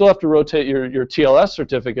 You still have to rotate your TLS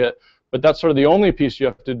certificate, but that's sort of the only piece you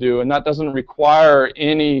have to do, and that doesn't require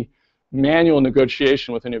any manual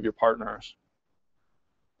negotiation with any of your partners.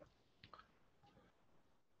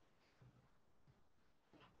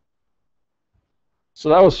 So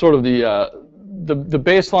that was sort of the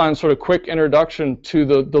baseline sort of quick introduction to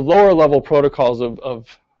the lower level protocols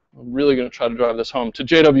of I'm really going to try to drive this home, to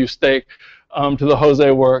JW stake, to the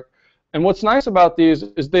JOSE work. And what's nice about these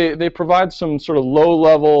is they provide some sort of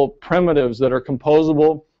low-level primitives that are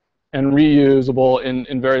composable and reusable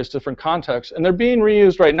in various different contexts. And they're being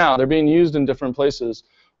reused right now. They're being used in different places.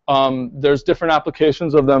 There's different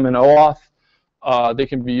applications of them in OAuth. They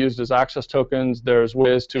can be used as access tokens. There's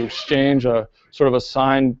ways to exchange a sort of a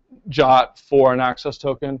signed JOT for an access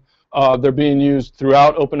token. They're being used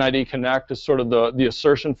throughout OpenID Connect as sort of the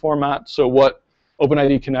assertion format. So what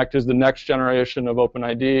OpenID Connect is the next generation of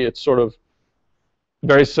OpenID. It's sort of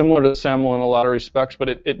very similar to SAML in a lot of respects, but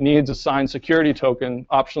it needs a signed security token,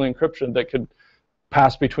 optionally encryption, that could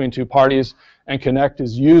pass between two parties. And Connect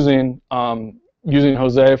is using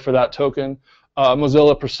JOSE for that token.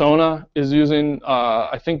 Mozilla Persona is using,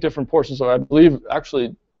 I think, different portions of, I believe,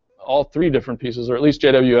 actually all three different pieces, or at least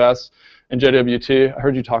JWS and JWT. I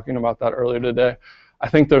heard you talking about that earlier today. I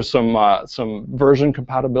think there's some version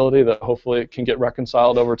compatibility that hopefully can get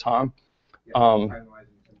reconciled over time.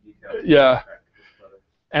 Yeah.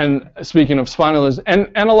 And speaking of finalization,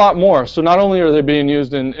 and a lot more. So not only are they being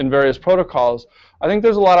used in various protocols, I think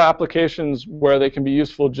there's a lot of applications where they can be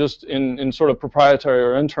useful just in sort of proprietary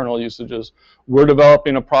or internal usages. We're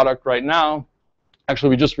developing a product right now. Actually,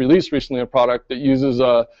 we just released recently a product that uses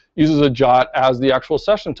a JOT as the actual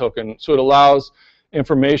session token. So it allows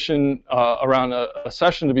information around a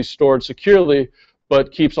session to be stored securely,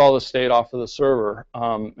 but keeps all the state off of the server.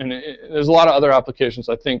 There's a lot of other applications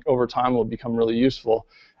I think over time will become really useful,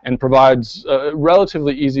 and provides a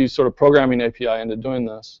relatively easy sort of programming API into doing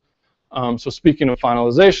this. So speaking of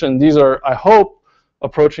finalization, these are, I hope,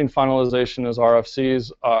 approaching finalization as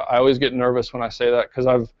RFCs. I always get nervous when I say that, because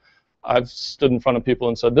I've stood in front of people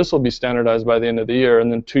and said this will be standardized by the end of the year, and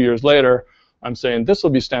then 2 years later I'm saying this will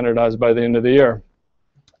be standardized by the end of the year.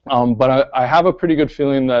 But I have a pretty good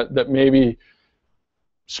feeling that maybe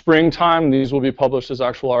springtime these will be published as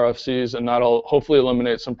actual RFCs, and that'll hopefully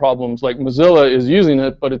eliminate some problems. Like Mozilla is using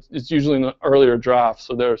it, but it's usually in an earlier draft,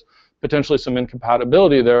 so there's potentially some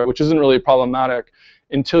incompatibility there, which isn't really problematic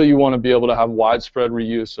until you want to be able to have widespread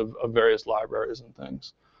reuse of various libraries and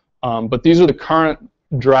things. But these are the current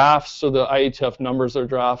drafts, so the IETF numbers are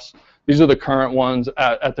drafts. These are the current ones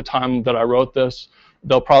at the time that I wrote this.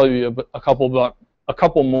 There'll probably be a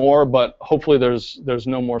couple more, but hopefully there's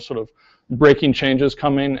no more sort of breaking changes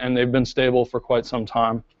coming, and they've been stable for quite some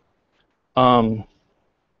time. And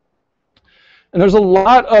there's a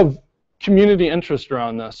lot of community interest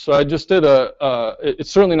around this. So I just did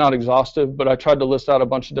it's certainly not exhaustive, but I tried to list out a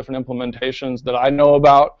bunch of different implementations that I know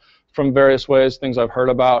about from various ways, things I've heard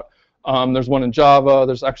about. There's one in Java.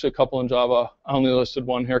 There's actually a couple in Java. I only listed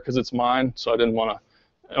one here because it's mine, so I didn't want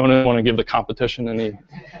to give the competition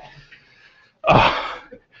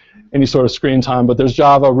any sort of screen time. But there's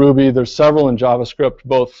Java, Ruby. There's several in JavaScript,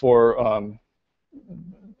 both for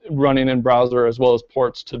running in browser as well as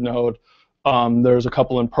ports to Node. There's a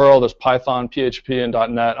couple in Perl. There's Python, PHP, and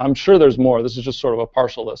 .NET. I'm sure there's more. This is just sort of a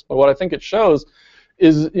partial list. But what I think it shows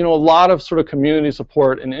is, a lot of sort of community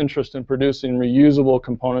support and interest in producing reusable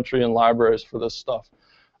componentry and libraries for this stuff.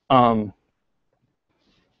 And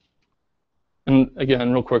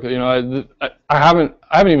again, real quickly, I haven't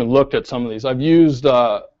even looked at some of these. I've used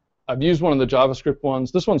one of the JavaScript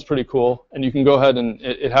ones. This one's pretty cool, and you can go ahead and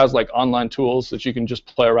it has like online tools that you can just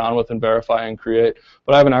play around with and verify and create.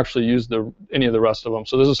 But I haven't actually used any of the rest of them.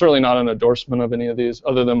 So this is certainly not an endorsement of any of these,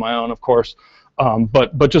 other than my own, of course.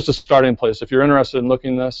 But just a starting place. If you're interested in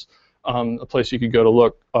looking at this, a place you could go to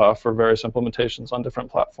look for various implementations on different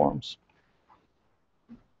platforms.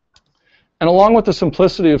 And along with the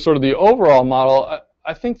simplicity of sort of the overall model,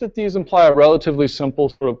 I think that these imply a relatively simple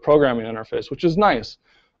sort of programming interface, which is nice.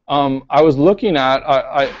 I was looking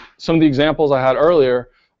at some of the examples I had earlier.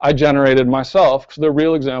 I generated myself, because they're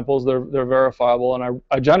real examples, they're verifiable, and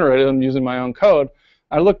I generated them using my own code.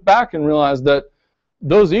 I looked back and realized that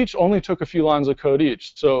those each only took a few lines of code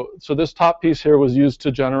each. So this top piece here was used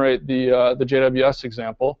to generate the JWS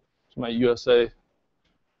example. It's my USA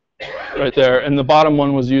right there, and the bottom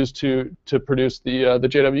one was used to produce the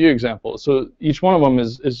JW example. So each one of them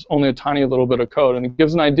is only a tiny little bit of code, and it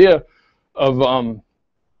gives an idea of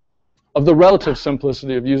the relative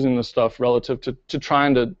simplicity of using this stuff relative to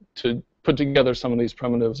trying to put together some of these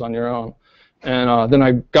primitives on your own. And then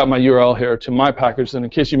I got my URL here to my package, and in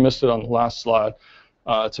case you missed it on the last slide,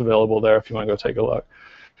 it's available there if you want to go take a look.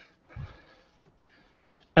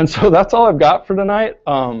 And so that's all I've got for tonight.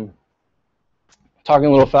 Talking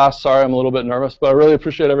a little fast, sorry, I'm a little bit nervous, but I really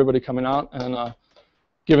appreciate everybody coming out and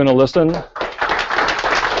giving a listen.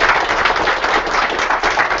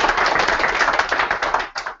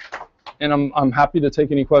 and I'm happy to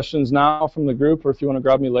take any questions now from the group, or if you want to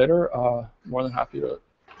grab me later, more than happy to.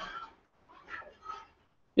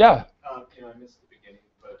 Yeah. You know, I missed the beginning,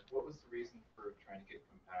 but what was the reason for trying to get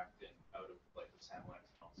compact and out of like the SAML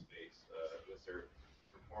XML space? Was there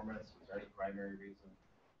performance? Was there any primary reason?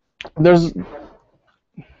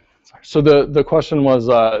 So the question was,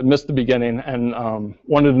 missed the beginning, and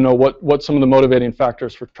wanted to know what some of the motivating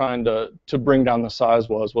factors for trying to bring down the size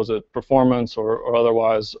was. Was it performance or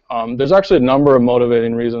otherwise? There's actually a number of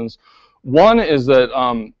motivating reasons. One is that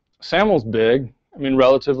SAML's big, I mean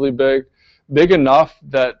relatively big enough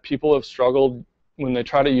that people have struggled when they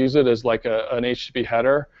try to use it as like an HTTP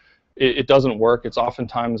header. It doesn't work. It's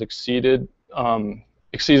oftentimes exceeded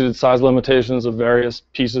size limitations of various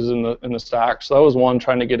pieces in the stack. So that was one,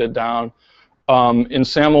 trying to get it down. In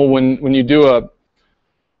SAML, when you do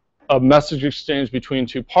a message exchange between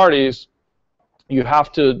two parties, you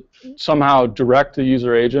have to somehow direct the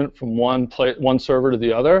user agent from one server to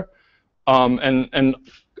the other, and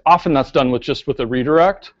often that's done just with a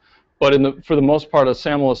redirect. But for the most part, a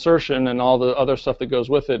SAML assertion and all the other stuff that goes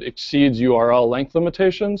with it exceeds URL length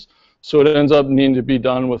limitations. So it ends up needing to be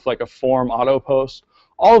done with like a form auto post,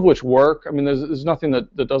 all of which work. I mean, there's nothing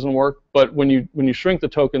that doesn't work. But when you shrink the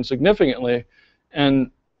token significantly, and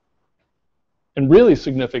really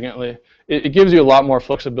significantly, it gives you a lot more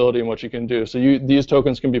flexibility in what you can do. So these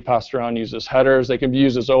tokens can be passed around, used as headers. They can be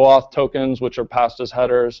used as OAuth tokens, which are passed as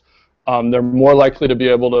headers. They're more likely to be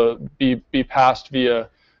able to be passed via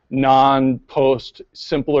non-post,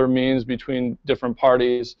 simpler means between different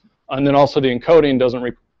parties. And then also the encoding doesn't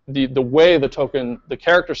the way the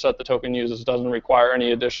character set the token uses doesn't require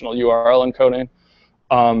any additional URL encoding.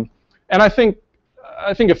 And I think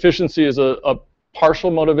efficiency is a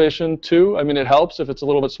partial motivation too. I mean, it helps if it's a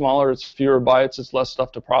little bit smaller, it's fewer bytes, it's less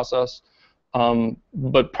stuff to process,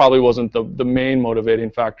 but probably wasn't the main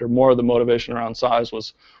motivating factor. More of the motivation around size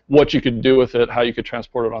was what you could do with it, how you could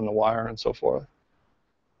transport it on the wire, and so forth.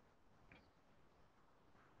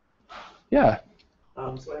 Yeah.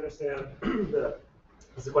 So I understand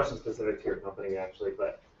this is a question specific to your company actually,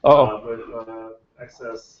 but with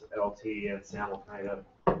XSLT and SAML kind of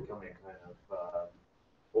becoming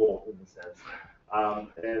old in a sense,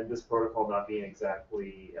 and this protocol not being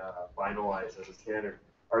exactly finalized as a standard,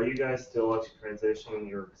 are you guys still actually transitioning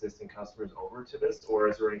your existing customers over to this, or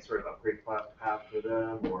is there any sort of upgrade path for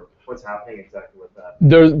them, or what's happening exactly with that?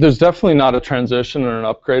 There's definitely not a transition or an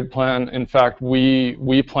upgrade plan. In fact,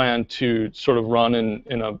 we plan to sort of run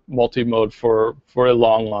in a multi-mode for a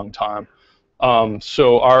long time.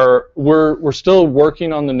 So we're still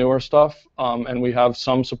working on the newer stuff, and we have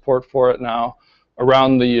some support for it now.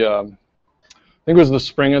 Around I think it was the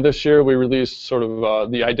spring of this year, we released sort of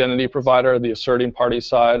the identity provider, the asserting party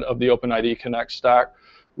side of the OpenID Connect stack,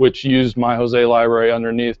 which used my Jose library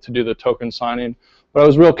underneath to do the token signing. But I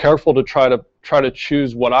was real careful to try to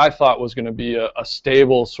choose what I thought was going to be a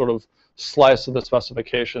stable sort of slice of the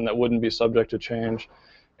specification that wouldn't be subject to change.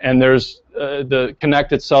 And there's the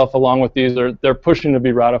Connect itself, along with these, they're pushing to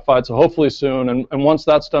be ratified, so hopefully soon. And once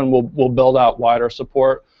that's done, we'll build out wider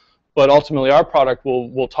support. But ultimately, our product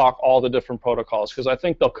will talk all the different protocols, because I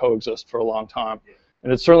think they'll coexist for a long time.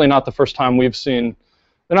 And it's certainly not the first time we've seen,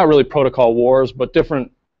 they're not really protocol wars, but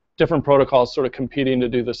different protocols sort of competing to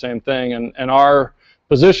do the same thing. And our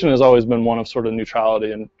position has always been one of sort of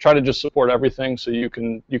neutrality, and try to just support everything so you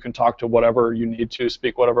can talk to whatever you need to,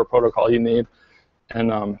 speak whatever protocol you need.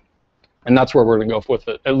 And that's where we're going to go with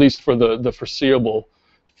it, at least for the foreseeable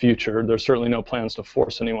future. There's certainly no plans to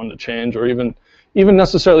force anyone to change, or even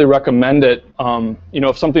necessarily recommend it. You know,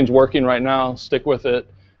 if something's working right now, stick with it.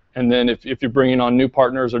 And then if you're bringing on new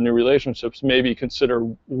partners or new relationships, maybe consider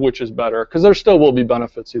which is better, because there still will be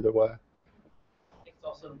benefits either way. I think it's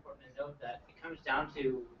also important to note that it comes down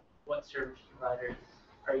to what service providers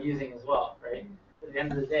are using as well, right? At the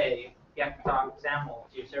end of the day, you have to talk SAML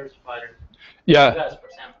to your service provider. Yeah.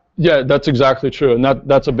 Yeah, that's exactly true, and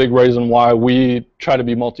that's a big reason why we try to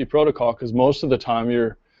be multi-protocol, because most of the time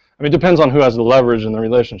I mean, it depends on who has the leverage in the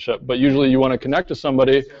relationship, but usually you want to connect to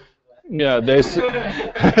somebody. Yeah, they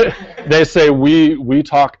say we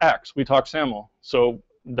talk X, we talk SAML, so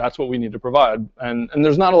that's what we need to provide. And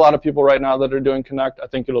there's not a lot of people right now that are doing Connect. I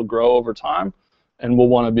think it'll grow over time, and we'll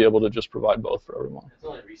want to be able to just provide both for everyone. It's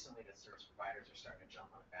only recently that service providers are starting to jump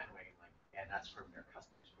on the bandwagon, and that's from their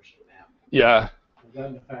customers pushing them. Yeah. And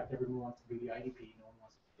then the fact everyone wants to be the IDP, no one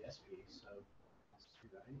wants to be the SP, so let's just do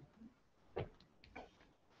that.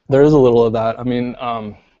 There is a little of that. I mean,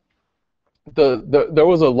 there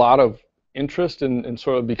was a lot of interest in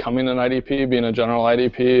sort of becoming an IDP, being a general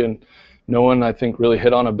IDP, and no one, I think, really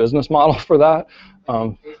hit on a business model for that.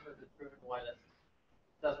 Facebook has proven why that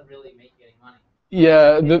doesn't really make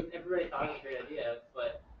Yeah, Everybody thought it was a great idea,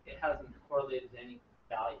 but it hasn't correlated to any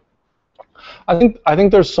value. I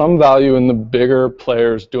think there's some value in the bigger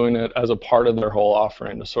players doing it as a part of their whole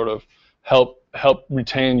offering to sort of help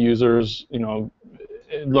retain users, you know,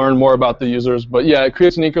 learn more about the users. But yeah, it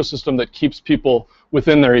creates an ecosystem that keeps people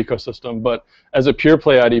within their ecosystem. But as a pure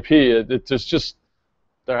play IDP, it's just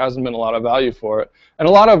there hasn't been a lot of value for it,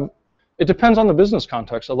 and it depends on the business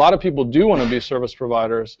context. A lot of people do want to be service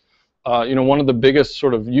providers. You know, one of the biggest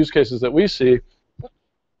sort of use cases that we see,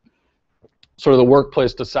 sort of the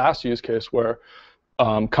workplace to SaaS use case, where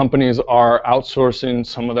companies are outsourcing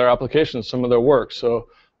some of their applications, some of their work. So,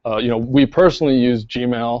 you know, we personally use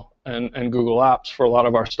Gmail and Google Apps for a lot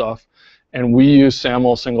of our stuff, and we use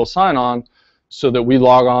SAML single sign-on so that we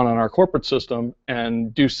log on our corporate system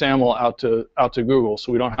and do SAML out to Google,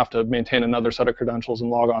 so we don't have to maintain another set of credentials and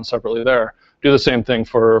log on separately there. Do the same thing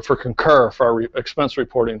for Concur, for our expense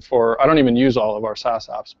reporting. I don't even use all of our SaaS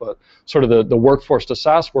apps, but sort of the workforce to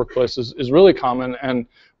SaaS workplace is really common, and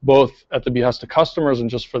both at the behest of customers and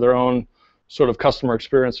just for their own sort of customer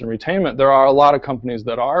experience and retainment. There are a lot of companies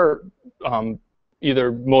that are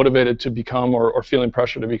either motivated to become or feeling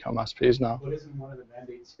pressure to become SPs now. What isn't one of the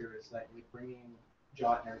mandates here is that we're bringing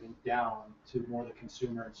JOT and everything down to more the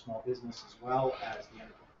consumer and small business as well as the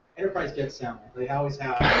enterprise. Enterprise gets SAML. They always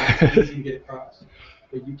have. It's easy to get across.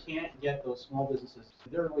 But you can't get those small businesses.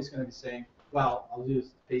 They're always going to be saying, well, I'll use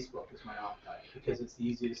Facebook as my opt type because it's the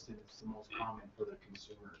easiest and it's the most common for the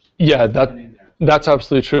consumers. Yeah, that's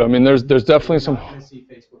absolutely true. I mean, there's definitely some. You're not going to see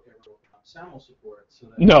Facebook ever open up SAML support. So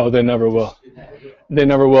that no, they never will. They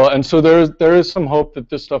never will. And so there is some hope that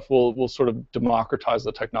this stuff will sort of democratize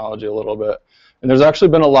the technology a little bit. And there's actually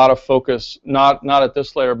been a lot of focus, not at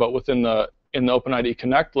this layer, but in the OpenID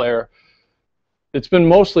Connect layer. It's been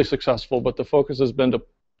mostly successful, but the focus has been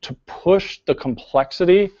to push the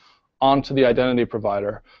complexity onto the identity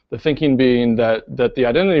provider. The thinking being that the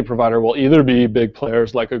identity provider will either be big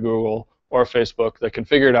players like a Google or a Facebook that can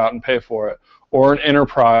figure it out and pay for it, or an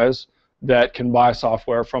enterprise that can buy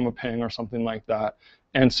software from a Ping or something like that,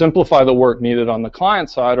 and simplify the work needed on the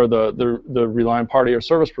client side or the relying party or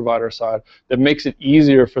service provider side that makes it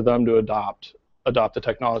easier for them to adopt the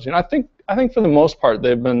technology. And I think for the most part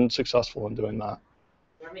they've been successful in doing that.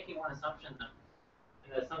 They're making one assumption though,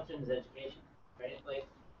 and the assumption is education, right? Like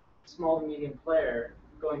small to medium player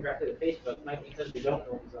going directly to Facebook might be because they don't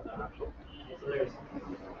know these other options. So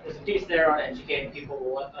there's a piece there on educating people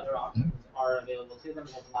what other options are available to them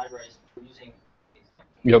as libraries for using these.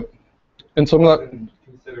 Yep. And some of that.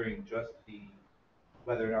 Considering just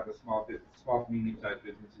whether or not the small to medium-sized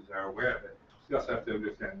businesses are aware of it, you also have to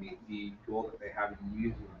understand the goal that they have in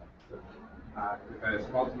using it. So, if a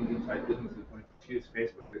small to medium-sized business is going to choose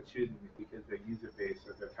Facebook, they're choosing it because their user base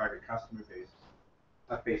or their target customer base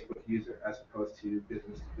a Facebook user, as opposed to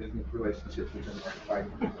business-to-business relationships within their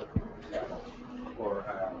environment or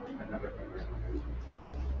another company.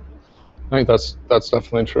 I think that's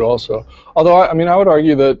definitely true also. Although, I mean, I would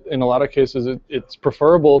argue that in a lot of cases it's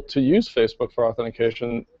preferable to use Facebook for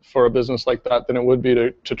authentication for a business like that than it would be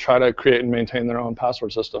to try to create and maintain their own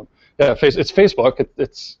password system. Yeah, it's Facebook.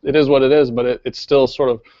 It is what it is, but it's still sort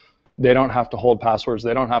of, they don't have to hold passwords.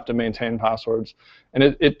 They don't have to maintain passwords.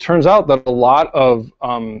 And it turns out that a lot of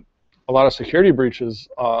security breaches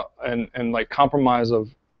and like compromise of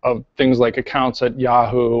things like accounts at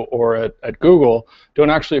Yahoo or at Google don't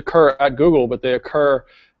actually occur at Google, but they occur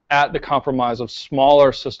at the compromise of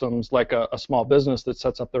smaller systems like a small business that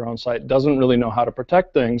sets up their own site, doesn't really know how to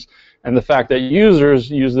protect things, and the fact that users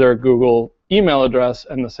use their Google email address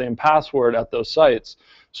and the same password at those sites.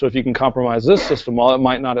 So if you can compromise this system, while it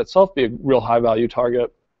might not itself be a real high-value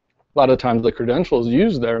target, a lot of times the credentials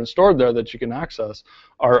used there and stored there that you can access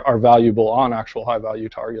are valuable on actual high-value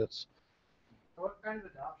targets. What kind of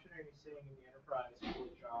adoption are you seeing in the enterprise for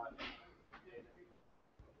JOT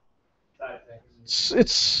side of things?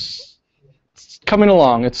 It's coming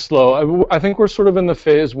along. It's slow. I think we're sort of in the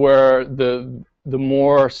phase where the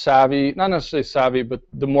more savvy, not necessarily savvy, but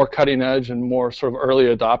the more cutting edge and more sort of early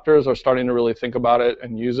adopters are starting to really think about it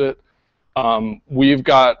and use it. We've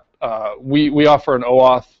got we offer an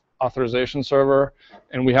OAuth authorization server,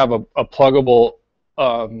 and we have a pluggable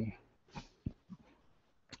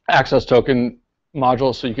access token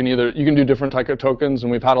module, so you can do different type of tokens,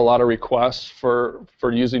 and we've had a lot of requests for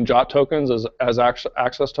using JOT tokens as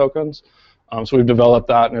access tokens. So we've developed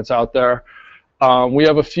that, and it's out there. We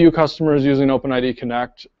have a few customers using OpenID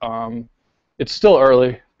Connect. It's still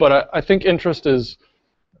early, but I think interest is,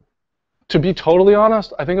 to be totally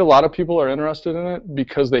honest, I think a lot of people are interested in it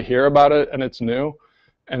because they hear about it and it's new.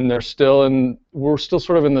 and we're still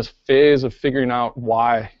sort of in this phase of figuring out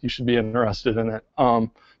why you should be interested in it.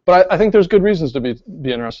 But I think there's good reasons to be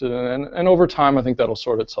interested in it, and over time I think that'll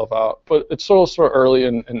sort itself out. But it's still sort of early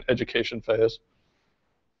in education phase.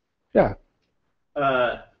 Yeah.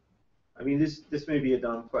 I mean, this may be a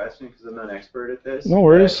dumb question because I'm not an expert at this. No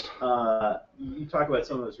worries. But, you talk about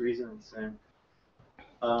some of those reasons, and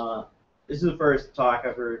this is the first talk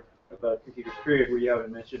I've heard about computer security where you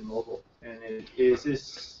haven't mentioned mobile. And is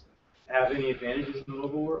this have any advantages in the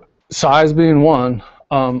mobile world? Size being one.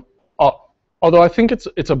 Although I think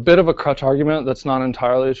it's a bit of a crutch argument that's not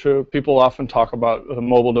entirely true. People often talk about a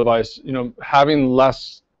mobile device, having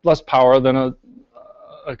less power than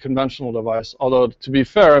a conventional device. Although, to be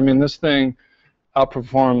fair, I mean, this thing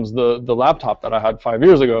outperforms the laptop that I had 5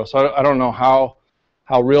 years ago. So I don't know how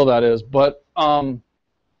real that is, but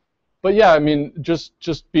yeah, I mean,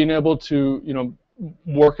 just being able to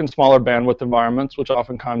work in smaller bandwidth environments, which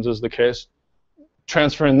oftentimes is the case.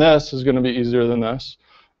 Transferring this is going to be easier than this.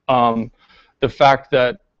 The fact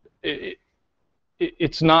that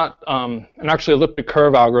it's not, and actually elliptic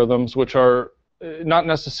curve algorithms, which are not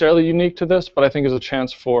necessarily unique to this, but I think is a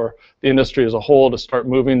chance for the industry as a whole to start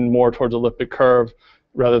moving more towards elliptic curve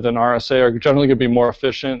rather than RSA, are generally going to be more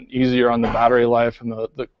efficient, easier on the battery life and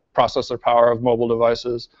the processor power of mobile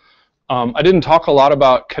devices. I didn't talk a lot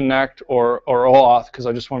about Connect or OAuth because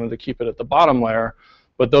I just wanted to keep it at the bottom layer,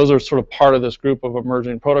 but those are sort of part of this group of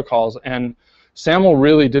emerging protocols. And SAML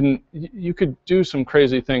really didn't, you could do some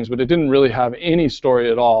crazy things, but it didn't really have any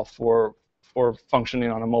story at all for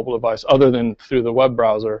functioning on a mobile device other than through the web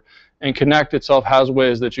browser. And Connect itself has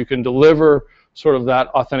ways that you can deliver sort of that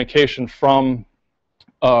authentication from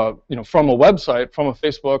from a website, from a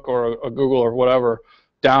Facebook or a Google or whatever,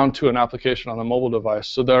 down to an application on a mobile device.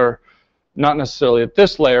 So they're not necessarily at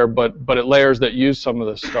this layer, but at layers that use some of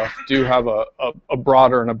this stuff do have a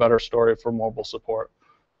broader and a better story for mobile support.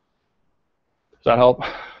 Does that help?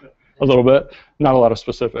 A little bit. Not a lot of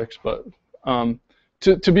specifics, but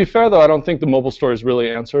to be fair, though, I don't think the mobile story is really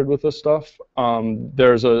answered with this stuff.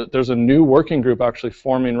 There's a new working group actually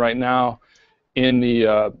forming right now in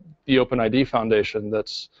the OpenID Foundation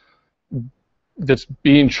that's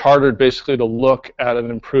being chartered basically to look at an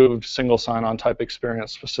improved single sign-on type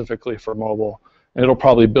experience specifically for mobile. And it'll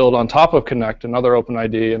probably build on top of Connect and other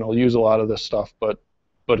OpenID, and it'll use a lot of this stuff, but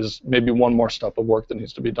is maybe one more step of work that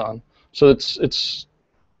needs to be done. So it's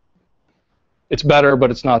better, but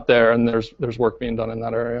it's not there, and there's work being done in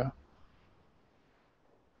that area.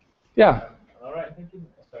 Yeah. All right.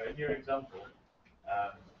 So in your example,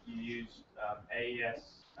 you used AES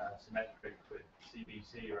symmetric with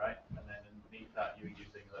CBC, right? And then underneath that, you were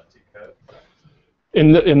using elliptic curve.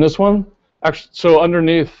 In this one, actually, so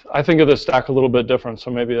underneath, I think of the stack a little bit different. So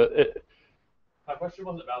maybe my question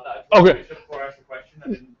wasn't about that. Okay. Before I asked the question, I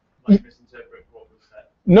didn't misinterpret what was said.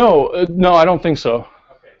 No, I don't think so.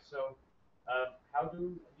 Okay, so how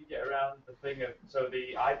do you get around the thing of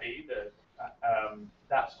the IB,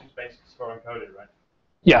 that's just basically store encoded, right?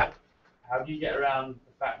 Yeah. How do you get around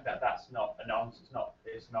the fact that that's not a nonce?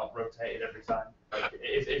 It's not rotated every time. Like,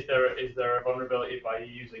 is there a vulnerability by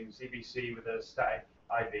using CBC with a static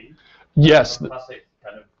IB? Yes. Classic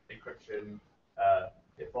kind of encryption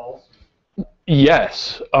pitfalls.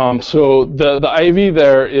 Yes. So the IV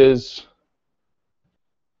there is,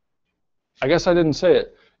 I guess I didn't say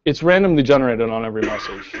it. It's randomly generated on every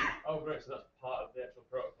message. Oh, great. So that's part of the actual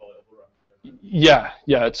protocol it will run. Yeah.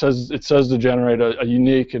 It says to generate a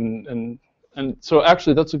unique and so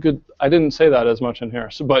actually that's a good. I didn't say that as much in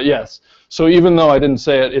here. So, but yes. So even though I didn't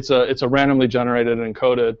say it, it's a randomly generated and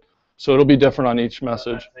encoded. So it'll be different on each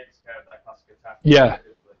message. That takes care of that classic attack. Yeah.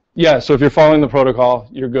 Yeah. So if you're following the protocol,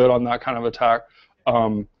 you're good on that kind of attack.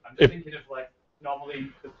 I'm just thinking of like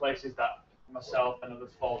normally the places that myself and others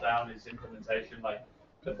fall down is implementation. Like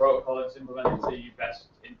the protocol that's implemented to you best,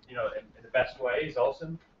 in the best way is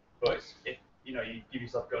awesome. But if you give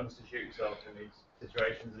yourself guns to shoot yourself in these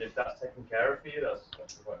situations, and if that's taken care of for you,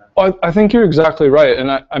 that's the point. Well, I think you're exactly right,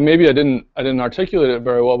 and I maybe I didn't articulate it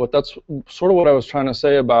very well, but that's sort of what I was trying to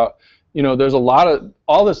say about there's a lot of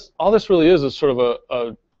all this really is sort of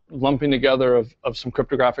a lumping together of some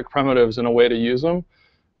cryptographic primitives and a way to use them,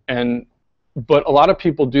 but a lot of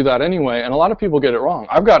people do that anyway, and a lot of people get it wrong.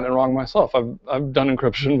 I've gotten it wrong myself. I've done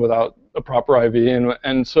encryption without a proper IV,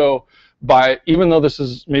 and so even though this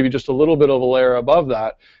is maybe just a little bit of a layer above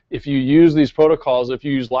that, if you use these protocols, if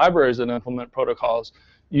you use libraries that implement protocols,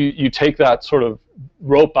 you take that sort of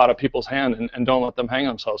rope out of people's hand and don't let them hang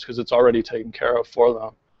themselves because it's already taken care of for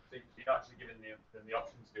them. So you're not actually giving them the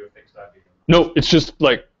option to do a fixed IV? No, it's just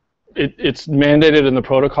like it's mandated in the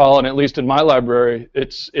protocol, and at least in my library,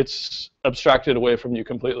 it's abstracted away from you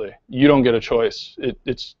completely. You don't get a choice.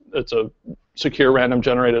 It's a secure random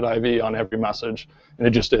generated IV on every message, and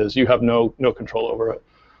it just is. You have no control over it.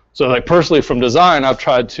 So like personally from design, I've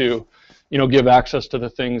tried to, give access to the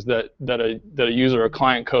things that a user or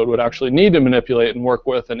client code would actually need to manipulate and work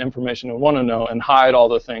with, and information it would want to know, and hide all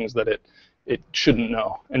the things that it shouldn't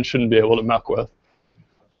know and shouldn't be able to muck with.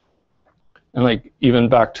 And like even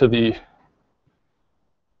back to the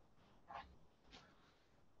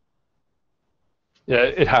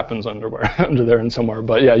it happens under there and somewhere,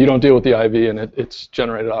 but yeah, you don't deal with the IV, and it's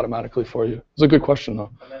generated automatically for you. It's a good question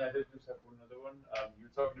though. And then I did just have another one. You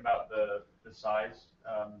were talking about the size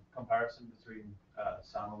comparison between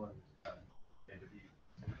SAML and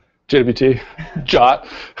JWT, JOT.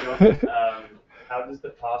 How does the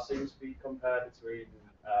parsing speed compare between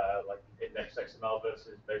like index XML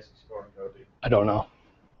versus basic score encoding? I don't know.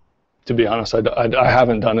 To be honest, I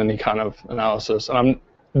haven't done any kind of analysis, and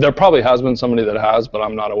there probably has been somebody that has, but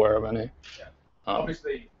I'm not aware of any. Yeah.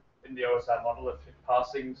 Obviously, in the OSI model, if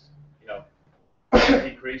parsings,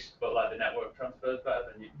 decrease, but like the network transfers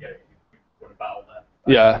better, then you win a battle there.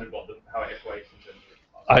 Yeah. How it equates in terms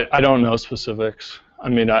of I don't know specifics. I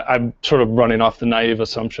mean, I'm sort of running off the naive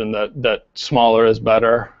assumption that smaller is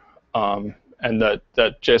better, and that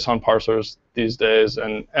JSON parsers these days,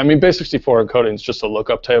 and I mean, base64 encoding is just a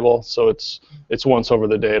lookup table, so it's once over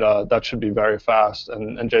the data. That should be very fast,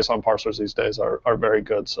 and JSON parsers these days are very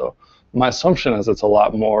good. So my assumption is it's a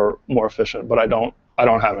lot more efficient, but I don't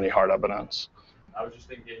have any hard evidence. I was just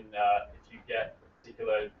thinking if you get a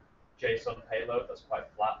particular JSON payload that's quite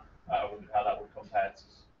flat, I wondered how that would compare to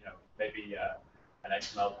maybe an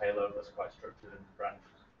XML payload that's quite structured and branched.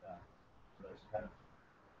 Those kind of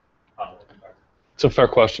hard to compare. It's a fair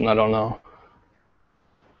question. I don't know.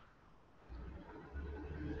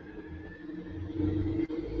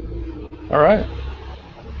 All right.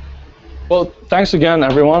 Well, thanks again,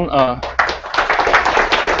 everyone. I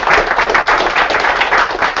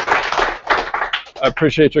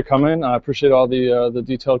appreciate your coming. I appreciate all the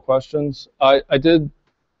detailed questions. I did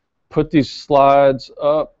put these slides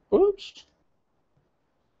up. Oops.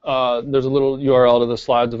 There's a little URL to the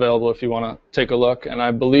slides available if you want to take a look, and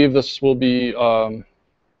I believe this will be.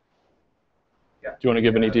 Yeah. Do you want to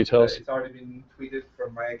give any details? It's already been tweeted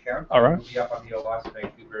from my account. All right. It'll be up on the OWASP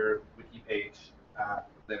Vancouver wiki page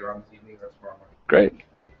later on this evening or tomorrow morning. Great.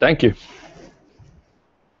 Thank you.